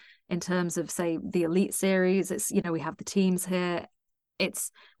US in terms of, say, the Elite Series. It's we have the teams here.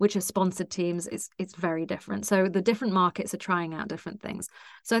 It's which are sponsored teams. It's very different. So the different markets are trying out different things.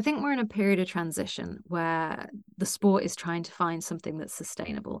 So I think we're in a period of transition where the sport is trying to find something that's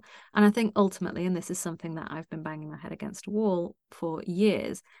sustainable. And I think ultimately, and this is something that I've been banging my head against a wall for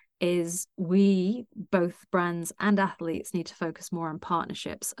years, is we, both brands and athletes, need to focus more on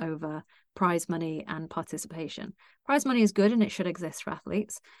partnerships over prize money and participation. Prize money is good and it should exist for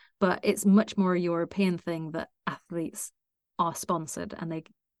athletes, but it's much more a European thing that athletes are sponsored and they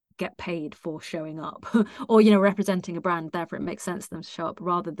get paid for showing up or, representing a brand. Therefore, it makes sense for them to show up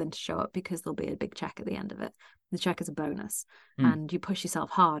rather than to show up because there'll be a big check at the end of it. The check is a bonus. Mm. And you push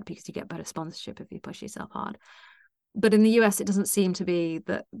yourself hard because you get better sponsorship if you push yourself hard. But in the US, it doesn't seem to be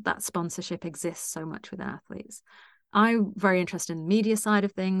that sponsorship exists so much with athletes. I'm very interested in the media side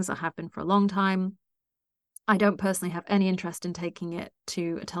of things. I have been for a long time. I don't personally have any interest in taking it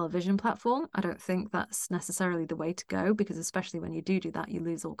to a television platform. I don't think that's necessarily the way to go because especially when you do that, you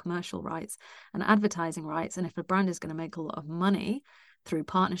lose all commercial rights and advertising rights. And if a brand is going to make a lot of money through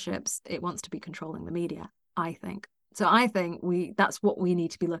partnerships, it wants to be controlling the media, I think. So I think that's what we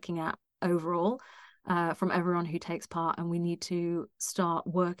need to be looking at overall from everyone who takes part. And we need to start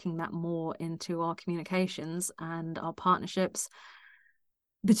working that more into our communications and our partnerships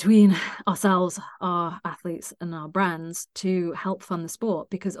between ourselves, our athletes, and our brands to help fund the sport,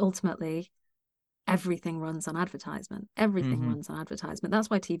 because ultimately everything runs on advertisement. Everything runs on advertisement.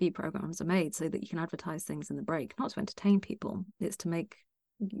 That's why TV programs are made, so that you can advertise things in the break, not to entertain people. It's to make,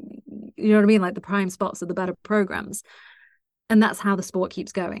 you know what I mean? Like the prime spots are the better programs. And that's how the sport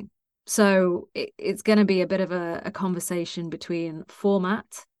keeps going. So it's going to be a bit of a conversation between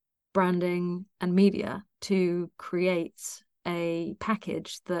format, branding, and media to create a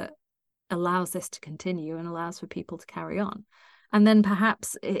package that allows this to continue and allows for people to carry on. And then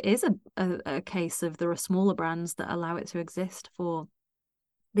perhaps it is a case of there are smaller brands that allow it to exist for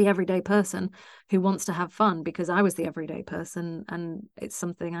the everyday person who wants to have fun, because I was the everyday person and it's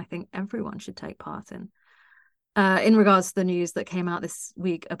something I think everyone should take part in. In regards to the news that came out this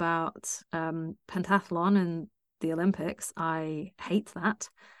week about pentathlon and the Olympics, I hate that.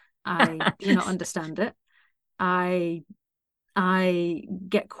 I do not understand it. I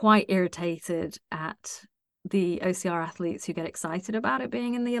get quite irritated at the OCR athletes who get excited about it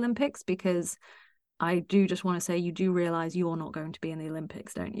being in the Olympics, because I do just want to say, you do realize you're not going to be in the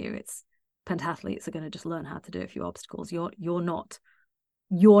Olympics, don't you? It's pentathletes are going to just learn how to do a few obstacles. You're not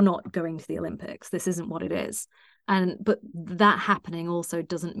going to the Olympics. This isn't what it is. But that happening also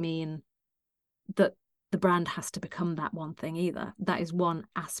doesn't mean that the brand has to become that one thing either. That is one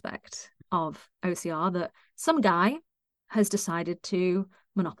aspect of OCR that some guy has decided to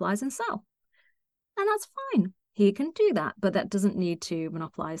monopolize and sell. And that's fine. He can do that, but that doesn't need to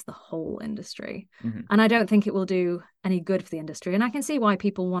monopolize the whole industry. And I don't think it will do any good for the industry. And I can see why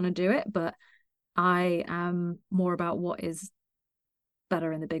people want to do it, but I am more about what is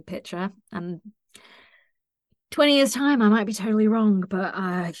better in the big picture. And 20 years time I might be totally wrong, but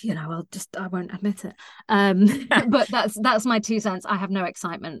I won't admit it. But that's my 2 cents. I have no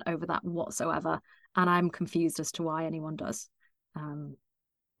excitement over that whatsoever, and I'm confused as to why anyone does.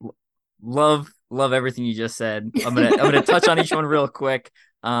 Love everything you just said. I'm gonna touch on each one real quick.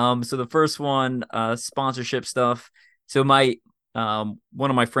 So the first one, sponsorship stuff. So my one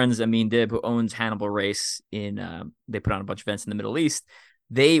of my friends, Amin Dib, who owns Hannibal Race they put on a bunch of events in the Middle East.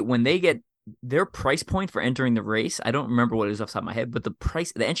 When they get their price point for entering the race, I don't remember what it is off the top of my head, but the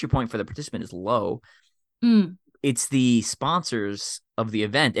entry point for the participant is low. It's the sponsors of the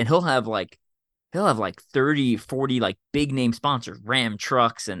event, and he'll have like 30, 40 like big name sponsors, Ram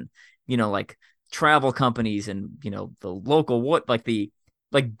trucks, and like travel companies, and the local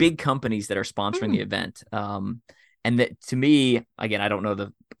big companies that are sponsoring the event. And that, to me, again, I don't know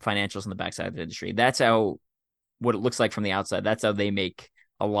the financials on the backside of the industry. That's what it looks like from the outside. That's how they make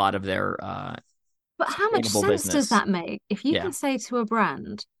a lot of their but how much sense does that make if you can say to a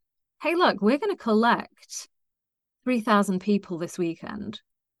brand, hey, look, we're going to collect 3,000 people this weekend.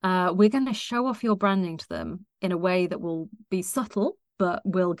 We're going to show off your branding to them in a way that will be subtle but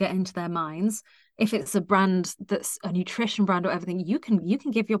will get into their minds. If it's a brand that's a nutrition brand or everything, you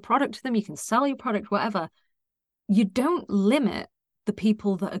can give your product to them, you can sell your product, whatever. You don't limit the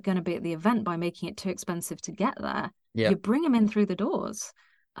people that are going to be at the event by making it too expensive to get there. You bring them in through the doors.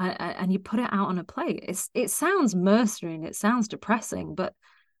 And you put it out on a plate. It sounds mercenary and it sounds depressing, but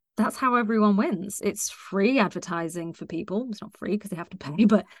that's how everyone wins. It's free advertising for people. It's not free because they have to pay,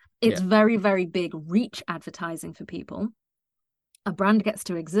 but it's very, very big reach advertising for people. A brand gets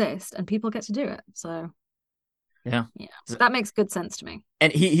to exist and people get to do it. So that makes good sense to me.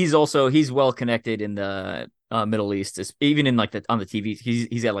 And he's well connected in the Middle East, even in on the TV.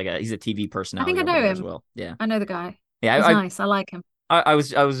 He's a TV personality. I think I know him as well. Yeah, I know the guy. Yeah, he's nice. I like him. I was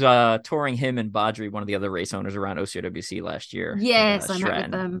touring him and Badri, one of the other race owners, around OCRWC last year. Yes, I met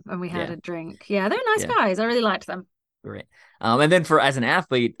with them and we had a drink. Yeah, they're nice guys. I really liked them. Great. And then as an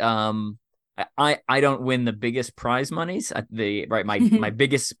athlete, I don't win the biggest prize monies. My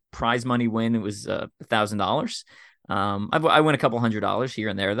biggest prize money win was $1,000. I win a couple $100 here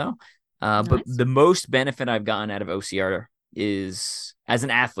and there though. Nice. But the most benefit I've gotten out of OCR is as an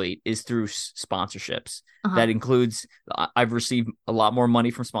athlete is through sponsorships. Uh-huh. That includes I've received a lot more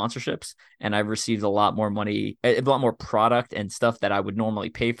money from sponsorships, and I've received a lot more money, a lot more product and stuff that I would normally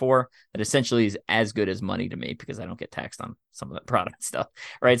pay for that essentially is as good as money to me because I don't get taxed on some of the product stuff,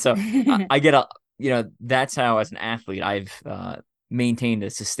 right? So I get that's how as an athlete I've maintained a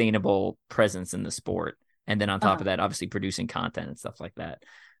sustainable presence in the sport. And then on top Uh-huh. of that, obviously producing content and stuff like that.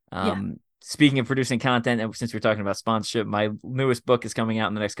 Yeah. Speaking of producing content, and since we're talking about sponsorship, my newest book is coming out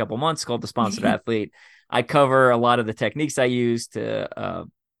in the next couple of months called The Sponsored Athlete. I cover a lot of the techniques I use to,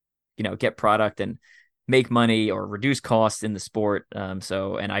 get product and make money or reduce costs in the sport.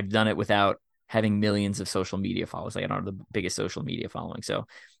 And I've done it without having millions of social media followers. Like I don't have the biggest social media following. So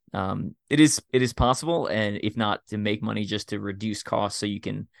it is possible. And if not to make money, just to reduce costs so you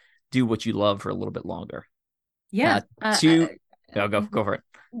can do what you love for a little bit longer. Yeah. Two, go for it.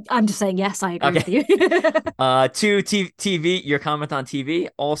 I'm just saying, yes, I agree with Okay. you. Two, TV, your comment on TV,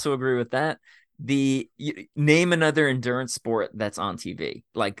 also agree with that. Name another endurance sport that's on TV.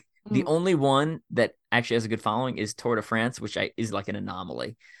 Like the Mm, only one that actually has a good following is Tour de France, which is like an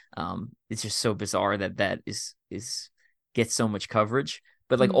anomaly. It's just so bizarre that is gets so much coverage,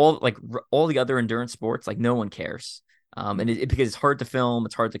 but mm. all the other endurance sports, like no one cares. And because it's hard to film,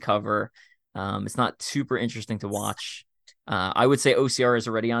 it's hard to cover. It's not super interesting to watch. I would say OCR is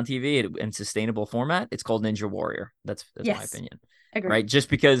already on TV in sustainable format. It's called Ninja Warrior. That's my Yes, opinion, agree. right? Just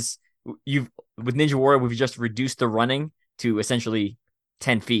because you've with Ninja Warrior, we've just reduced the running to essentially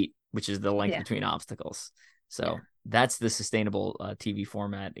 10 feet, which is the length Yeah, between obstacles. yeah. So that's the sustainable TV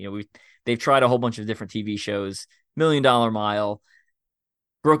format. They've tried a whole bunch of different TV shows, Million Dollar Mile,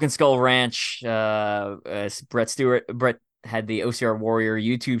 Broken Skull Ranch. Brett had the OCR Warrior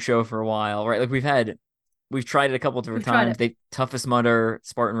YouTube show for a while, right? Like we've tried it a couple of different We've tried times. it. They Toughest Mudder,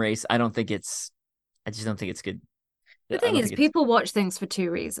 Spartan Race. I just don't think it's good. The I thing don't is, think it's people watch things for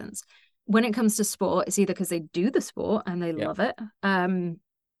two reasons. When it comes to sport, it's either because they do the sport and they yeah. love it.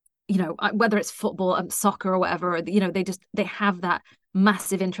 Whether it's football, soccer, or whatever, they have that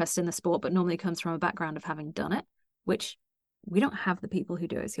massive interest in the sport, but normally comes from a background of having done it, which we don't have the people who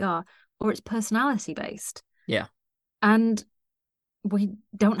do OCR, or it's personality based. Yeah. And we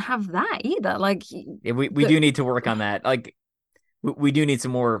don't have that either. Like Yeah, we the do need to work on that. Like we do need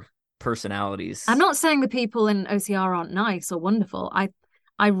some more personalities. I'm not saying the people in OCR aren't nice or wonderful.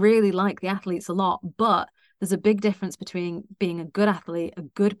 I really like the athletes a lot, but there's a big difference between being a good athlete, a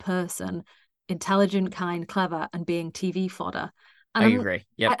good person, intelligent, kind, clever, and being TV fodder. And I agree.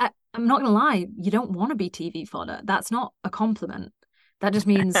 Yep. I'm not gonna lie, you don't want to be TV fodder. That's not a compliment. That just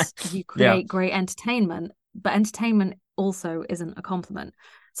means you Yeah. create great entertainment, but entertainment also isn't a compliment.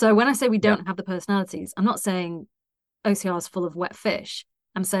 So when I say we Yeah. don't have the personalities, I'm not saying OCR is full of wet fish.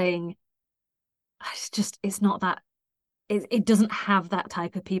 I'm saying it's not that it doesn't have that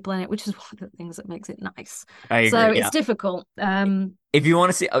type of people in it, which is one of the things that makes it nice. I So agree. it's Yeah. difficult. If you want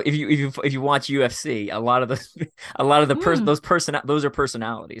to see, if you watch UFC, a lot of the a lot of the mm, those are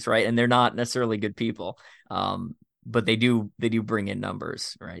personalities, right? And they're not necessarily good people. But they do bring in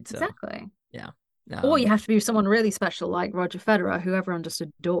numbers, right? So exactly. yeah. Or you Um, have to be someone really special like Roger Federer, who everyone just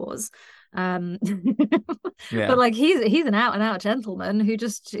adores. But yeah. like he's an out and out gentleman who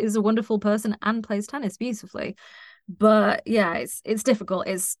just is a wonderful person and plays tennis beautifully. But yeah, it's difficult.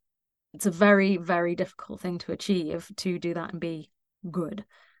 It's a very, very difficult thing to achieve to do that and be good,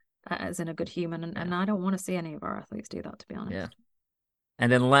 as in a good human. And Yeah. I don't want to see any of our athletes do that, to be Yeah. honest.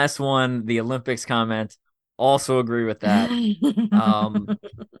 And then last one, the Olympics comment. Also agree with that. Um,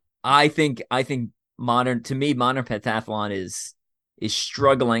 I think modern pentathlon is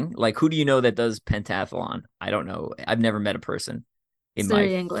struggling. Like, who do you know that does pentathlon? I don't know. I've never met a person in my Surrey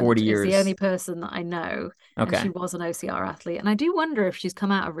 40 England is the only years. person that I know, and she Okay. was an OCR athlete. And I do wonder if she's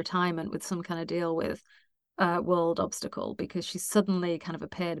come out of retirement with some kind of deal with World Obstacle, because she suddenly kind of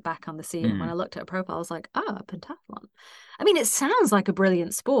appeared back on the scene. And when Mm. I looked at her profile, I was like, pentathlon. I mean, it sounds like a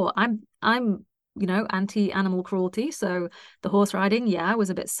brilliant sport. I'm anti-animal cruelty, so the horse riding, yeah, was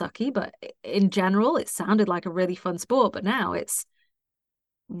a bit sucky, but in general, it sounded like a really fun sport. But now it's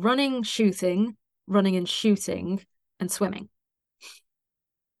running and shooting, and swimming.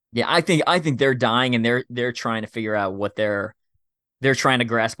 Yeah, I think they're dying and they're trying to figure out what they're trying to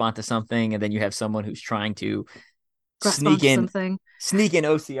grasp onto something, and then you have someone who's trying to Grasp sneak onto in something. sneak in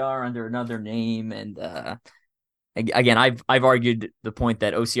OCR under another name. And again, I've argued the point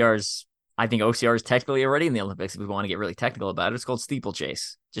that I think OCR is technically already in the Olympics. If we want to get really technical about it, it's called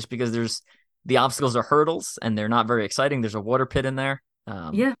steeplechase, just because the obstacles are hurdles and they're not very exciting. There's a water pit in there.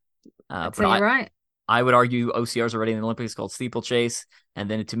 Yeah, I'd But say you're right. I would argue OCR is already in the Olympics, called steeplechase. And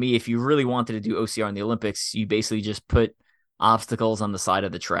then to me, if you really wanted to do OCR in the Olympics, you basically just put obstacles on the side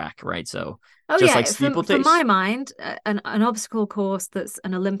of the track, right? So Oh just like yeah, for steeplechase, my mind, an obstacle course that's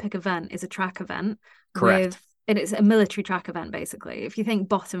an Olympic event is a track event correct. and it's a military track event basically. If you think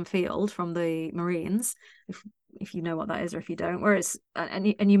bottom field from the Marines, if you know what that is or if you don't, whereas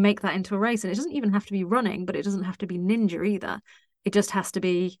and you make that into a race, and it doesn't even have to be running, but it doesn't have to be ninja either. It just has to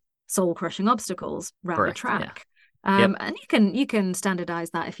be soul crushing obstacles round a Correct. Yeah. track. Yep. And you can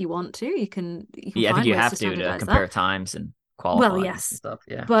standardize that if you want to. You can Yeah, I think find you ways to have to standardize that. compare times and Well, qualify and yes, stuff.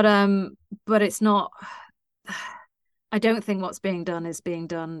 Yeah. but but it's not. I don't think what's being done is being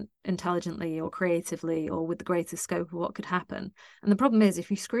done intelligently or creatively or with the greatest scope of what could happen. And the problem is, if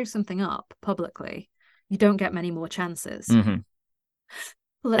you screw something up publicly, you don't get many more chances. Hmm.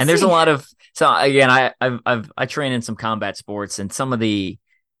 Well, let's And there's a see. lot of so again, I train in some combat sports, and some of the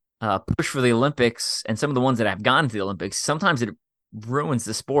push for the Olympics and some of the ones that have gone to the Olympics, sometimes it ruins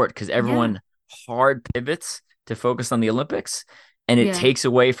the sport because Yeah, everyone hard pivots to focus on the Olympics, and it yeah. takes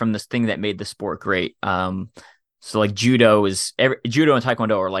away from this thing that made the sport great. So like judo and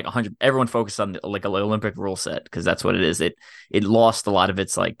taekwondo are like 100. Everyone focused on like an Olympic rule set because that's what it is. It lost a lot of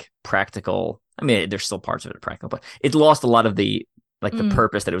its like practical. I mean, there's still parts of it practical, but it lost a lot of the like the Mm,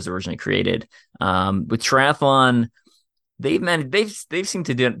 purpose that it was originally created. With triathlon, they've seemed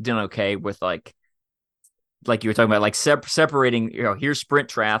to do done okay with like you were talking about, like separating, here's sprint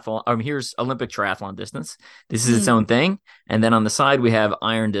triathlon, here's Olympic triathlon distance. This is its mm, own thing. And then on the side, we have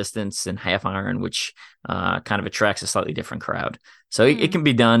iron distance and half iron, which kind of attracts a slightly different crowd. So it mm. can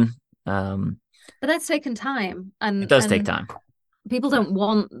be done. Um, But that's taken time, it does take and time. people don't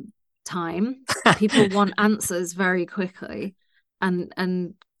want time. People want answers very quickly, and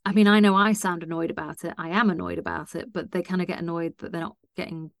I mean, I know I sound annoyed about it. I am annoyed about it, but they kind of get annoyed that they're not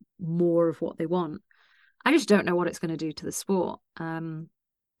getting more of what they want. I just don't know what it's going to do to the sport.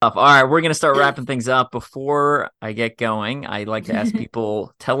 All right, we're gonna start wrapping things up. Before I get going, I like to ask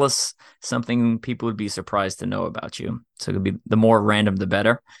people, tell us something people would be surprised to know about you. So it could be the more random, the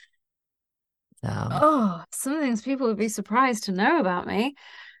better. Um, Oh, some things people would be surprised to know about me.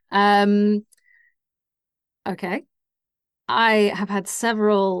 Um, okay. I have had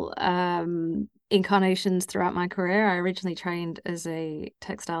several incarnations throughout my career. I originally trained as a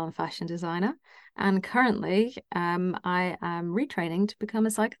textile and fashion designer, and currently I am retraining to become a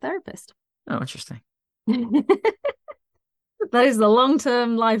psychotherapist. oh, interesting. That is the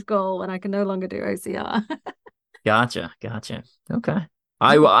long-term life goal when I can no longer do OCR. Gotcha. Okay.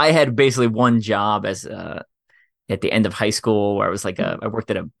 I had basically one job as at the end of high school where I was like I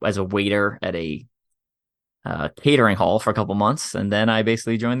worked as a waiter at a catering hall for a couple months, and then I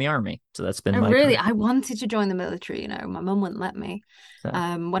basically joined the army. So that's been Oh, my really? career. I wanted to join the military, my mum wouldn't let me. So,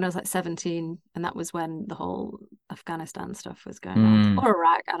 When I was like 17, and that was when the whole Afghanistan stuff was going on, mm, or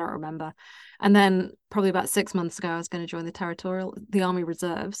Iraq, I don't remember. And then probably about 6 months ago, I was going to join the Army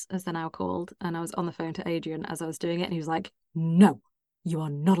Reserves, as they're now called. And I was on the phone to Adrian as I was doing it, and he was like, "No, you are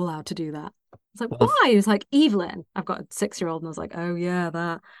not allowed to do that." I was like, well, "Why?" He was like, "Evelyn." I've got a 6-year-old, and I was like, "Oh yeah,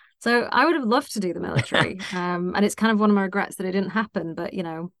 that." So I would have loved to do the military. And it's kind of one of my regrets that it didn't happen, but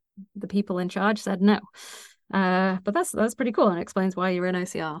the people in charge said no. But that's pretty cool and it explains why you're in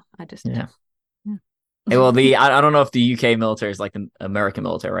OCR. yeah. Yeah. Well, I don't know if the UK military is like the American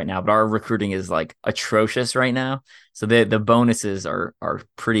military right now, but our recruiting is like atrocious right now. So the bonuses are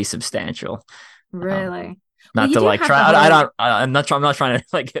pretty substantial. Um, Really? Well, Not you to do like have the try. whole I'm not trying to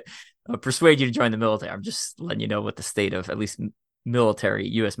like persuade you to join the military. I'm just letting you know what the state of at least military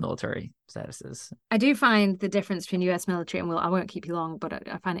U.S. military status is. I do find the difference between US military and I won't keep you long, but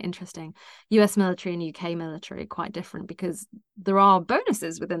I find it interesting. US military and UK military are quite different because there are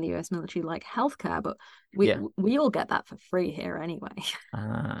bonuses within the US military like healthcare, but we Yeah. we all get that for free here anyway.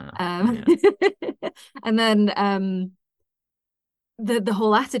 Um, Yeah. and then the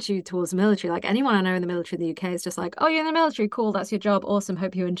whole attitude towards the military, like anyone I know in the military in the UK is just like, oh, you're in the military, cool, that's your job, awesome,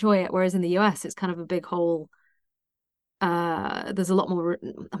 hope you enjoy it. Whereas in the US, it's kind of a big whole. There's a lot more.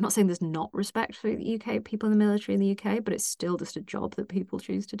 I'm not saying there's not respect for the UK people in the military in the UK, but it's still just a job that people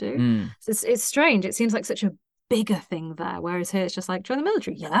choose to do. Mm. So it's strange. It seems like such a bigger thing there, whereas here it's just like join the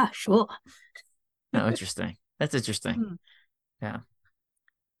military. Yeah, sure. Oh, interesting. That's interesting. Hmm. Yeah.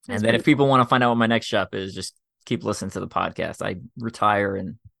 It's And then pretty if people cool. want to find out what my next job is, just keep listening to the podcast. I retire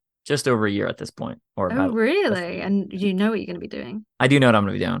in just over a year at this point, or Oh, about less than really? a year. And you know what you're going to be doing? I do know what I'm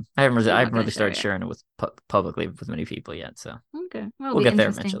going to be doing. You're I not haven't going really to share started it sharing it with publicly with many people yet. So yet. Okay. Well, it'll we'll be get there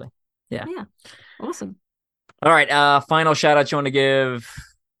interesting. eventually. Yeah. Yeah. Awesome. All right. Final shout out you want to give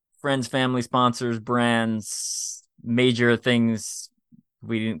friends, family, sponsors, brands, major things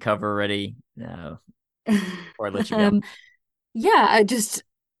we didn't cover already. Before I let you go. um, yeah, I just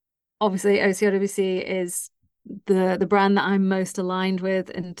obviously OCRWC is the brand that I'm most aligned with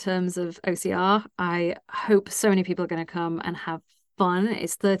in terms of OCR. I hope so many people are going to come and have fun.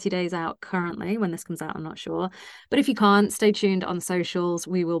 It's 30 days out currently. When this comes out, I'm not sure. But if you can't, stay tuned on socials.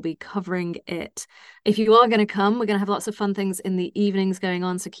 We will be covering it. If you are going to come, we're going to have lots of fun things in the evenings going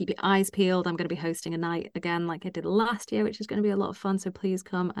on. So keep your eyes peeled. I'm going to be hosting a night again, like I did last year, which is going to be a lot of fun. So please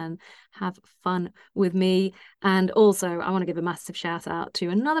come and have fun with me. And also, I want to give a massive shout out to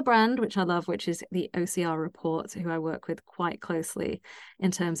another brand, which I love, which is the OCR Report, who I work with quite closely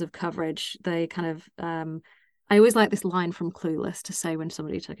in terms of coverage. They kind of, I always like this line from Clueless to say when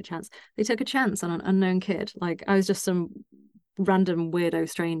somebody took a chance. They took a chance on an unknown kid. Like I was just some random weirdo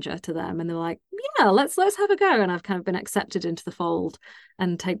stranger to them, and they're like, "Yeah, let's have a go." And I've kind of been accepted into the fold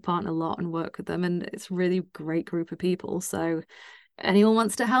and take part in a lot and work with them, and it's a really great group of people. So anyone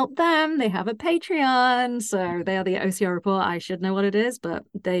wants to help them, they have a Patreon. So they are the OCR Report. I should know what it is, but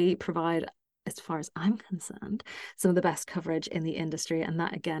they provide, as far as I'm concerned, some of the best coverage in the industry. And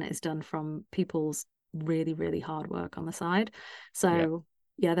that again is done from people's really, really hard work on the side. Yeah. So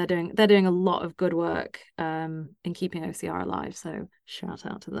yeah, they're doing a lot of good work in keeping OCR alive. So shout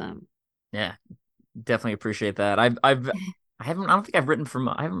out to them. Yeah. Definitely appreciate that. I don't think I haven't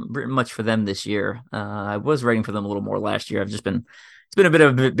written much for them this year. I was writing for them a little more last year. It's been a bit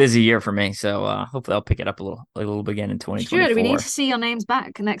of a busy year for me. So, hopefully I'll pick it up a little bit again in Sure, we need to 2024. see your names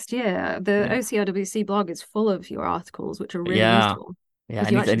back next year. The Yeah. OCRWC blog is full of your articles, which are really Yeah. useful Yeah.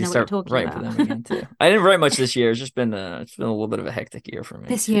 because you I actually need to know what you're start talking writing for about. them again too. I didn't write much this year. It's been a little bit of a hectic year for me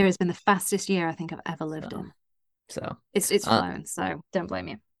This too. year has been the fastest year I think I've ever lived So, in. so, It's uh, flown, so don't blame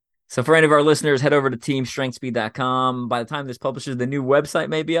you. So for any of our listeners, head over to teamstrengthspeed.com. By the time this publishes, the new website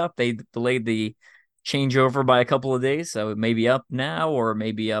may be up. They delayed the changeover by a couple of days, so it may be up now or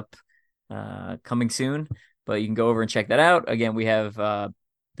maybe up coming soon. But you can go over and check that out. Again, we have the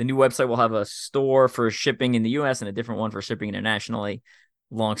new website will have a store for shipping in the US and a different one for shipping internationally.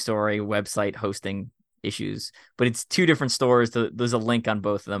 Long story, website hosting issues, but it's two different stores. There's a link on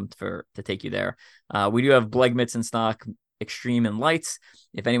both of them to take you there. We do have Blegmits in stock, Extreme and Lights.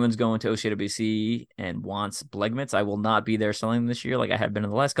 If anyone's going to OCWC and wants Blegmits, I will not be there selling them this year like I have been in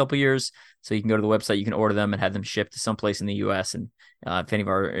the last couple of years. So you can go to the website, you can order them and have them shipped to someplace in the US. And if any of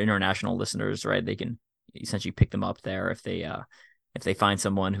our international listeners, right, they can essentially pick them up there if they find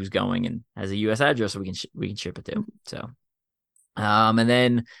someone who's going and has a US address, we can ship it to. So and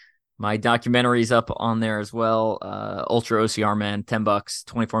then my documentary's up on there as well. Ultra OCR Man, $10,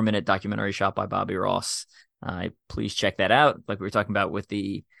 24-minute documentary shot by Bobby Ross. Please check that out. Like we were talking about with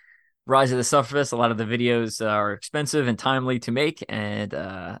the Rise of the Sufferist, a lot of the videos are expensive and timely to make, and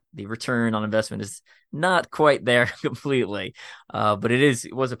the return on investment is not quite there completely. But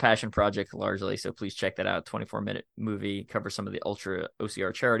it was a passion project largely, so please check that out. 24-minute movie, covers some of the Ultra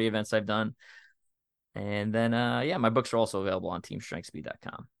OCR charity events I've done. And then, yeah, my books are also available on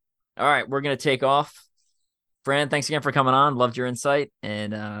teamstrengthspeed.com. All right, we're going to take off. Fran, thanks again for coming on. Loved your insight.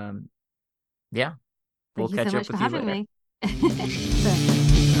 And yeah, we'll Thank you so catch up much for with you having later. me. So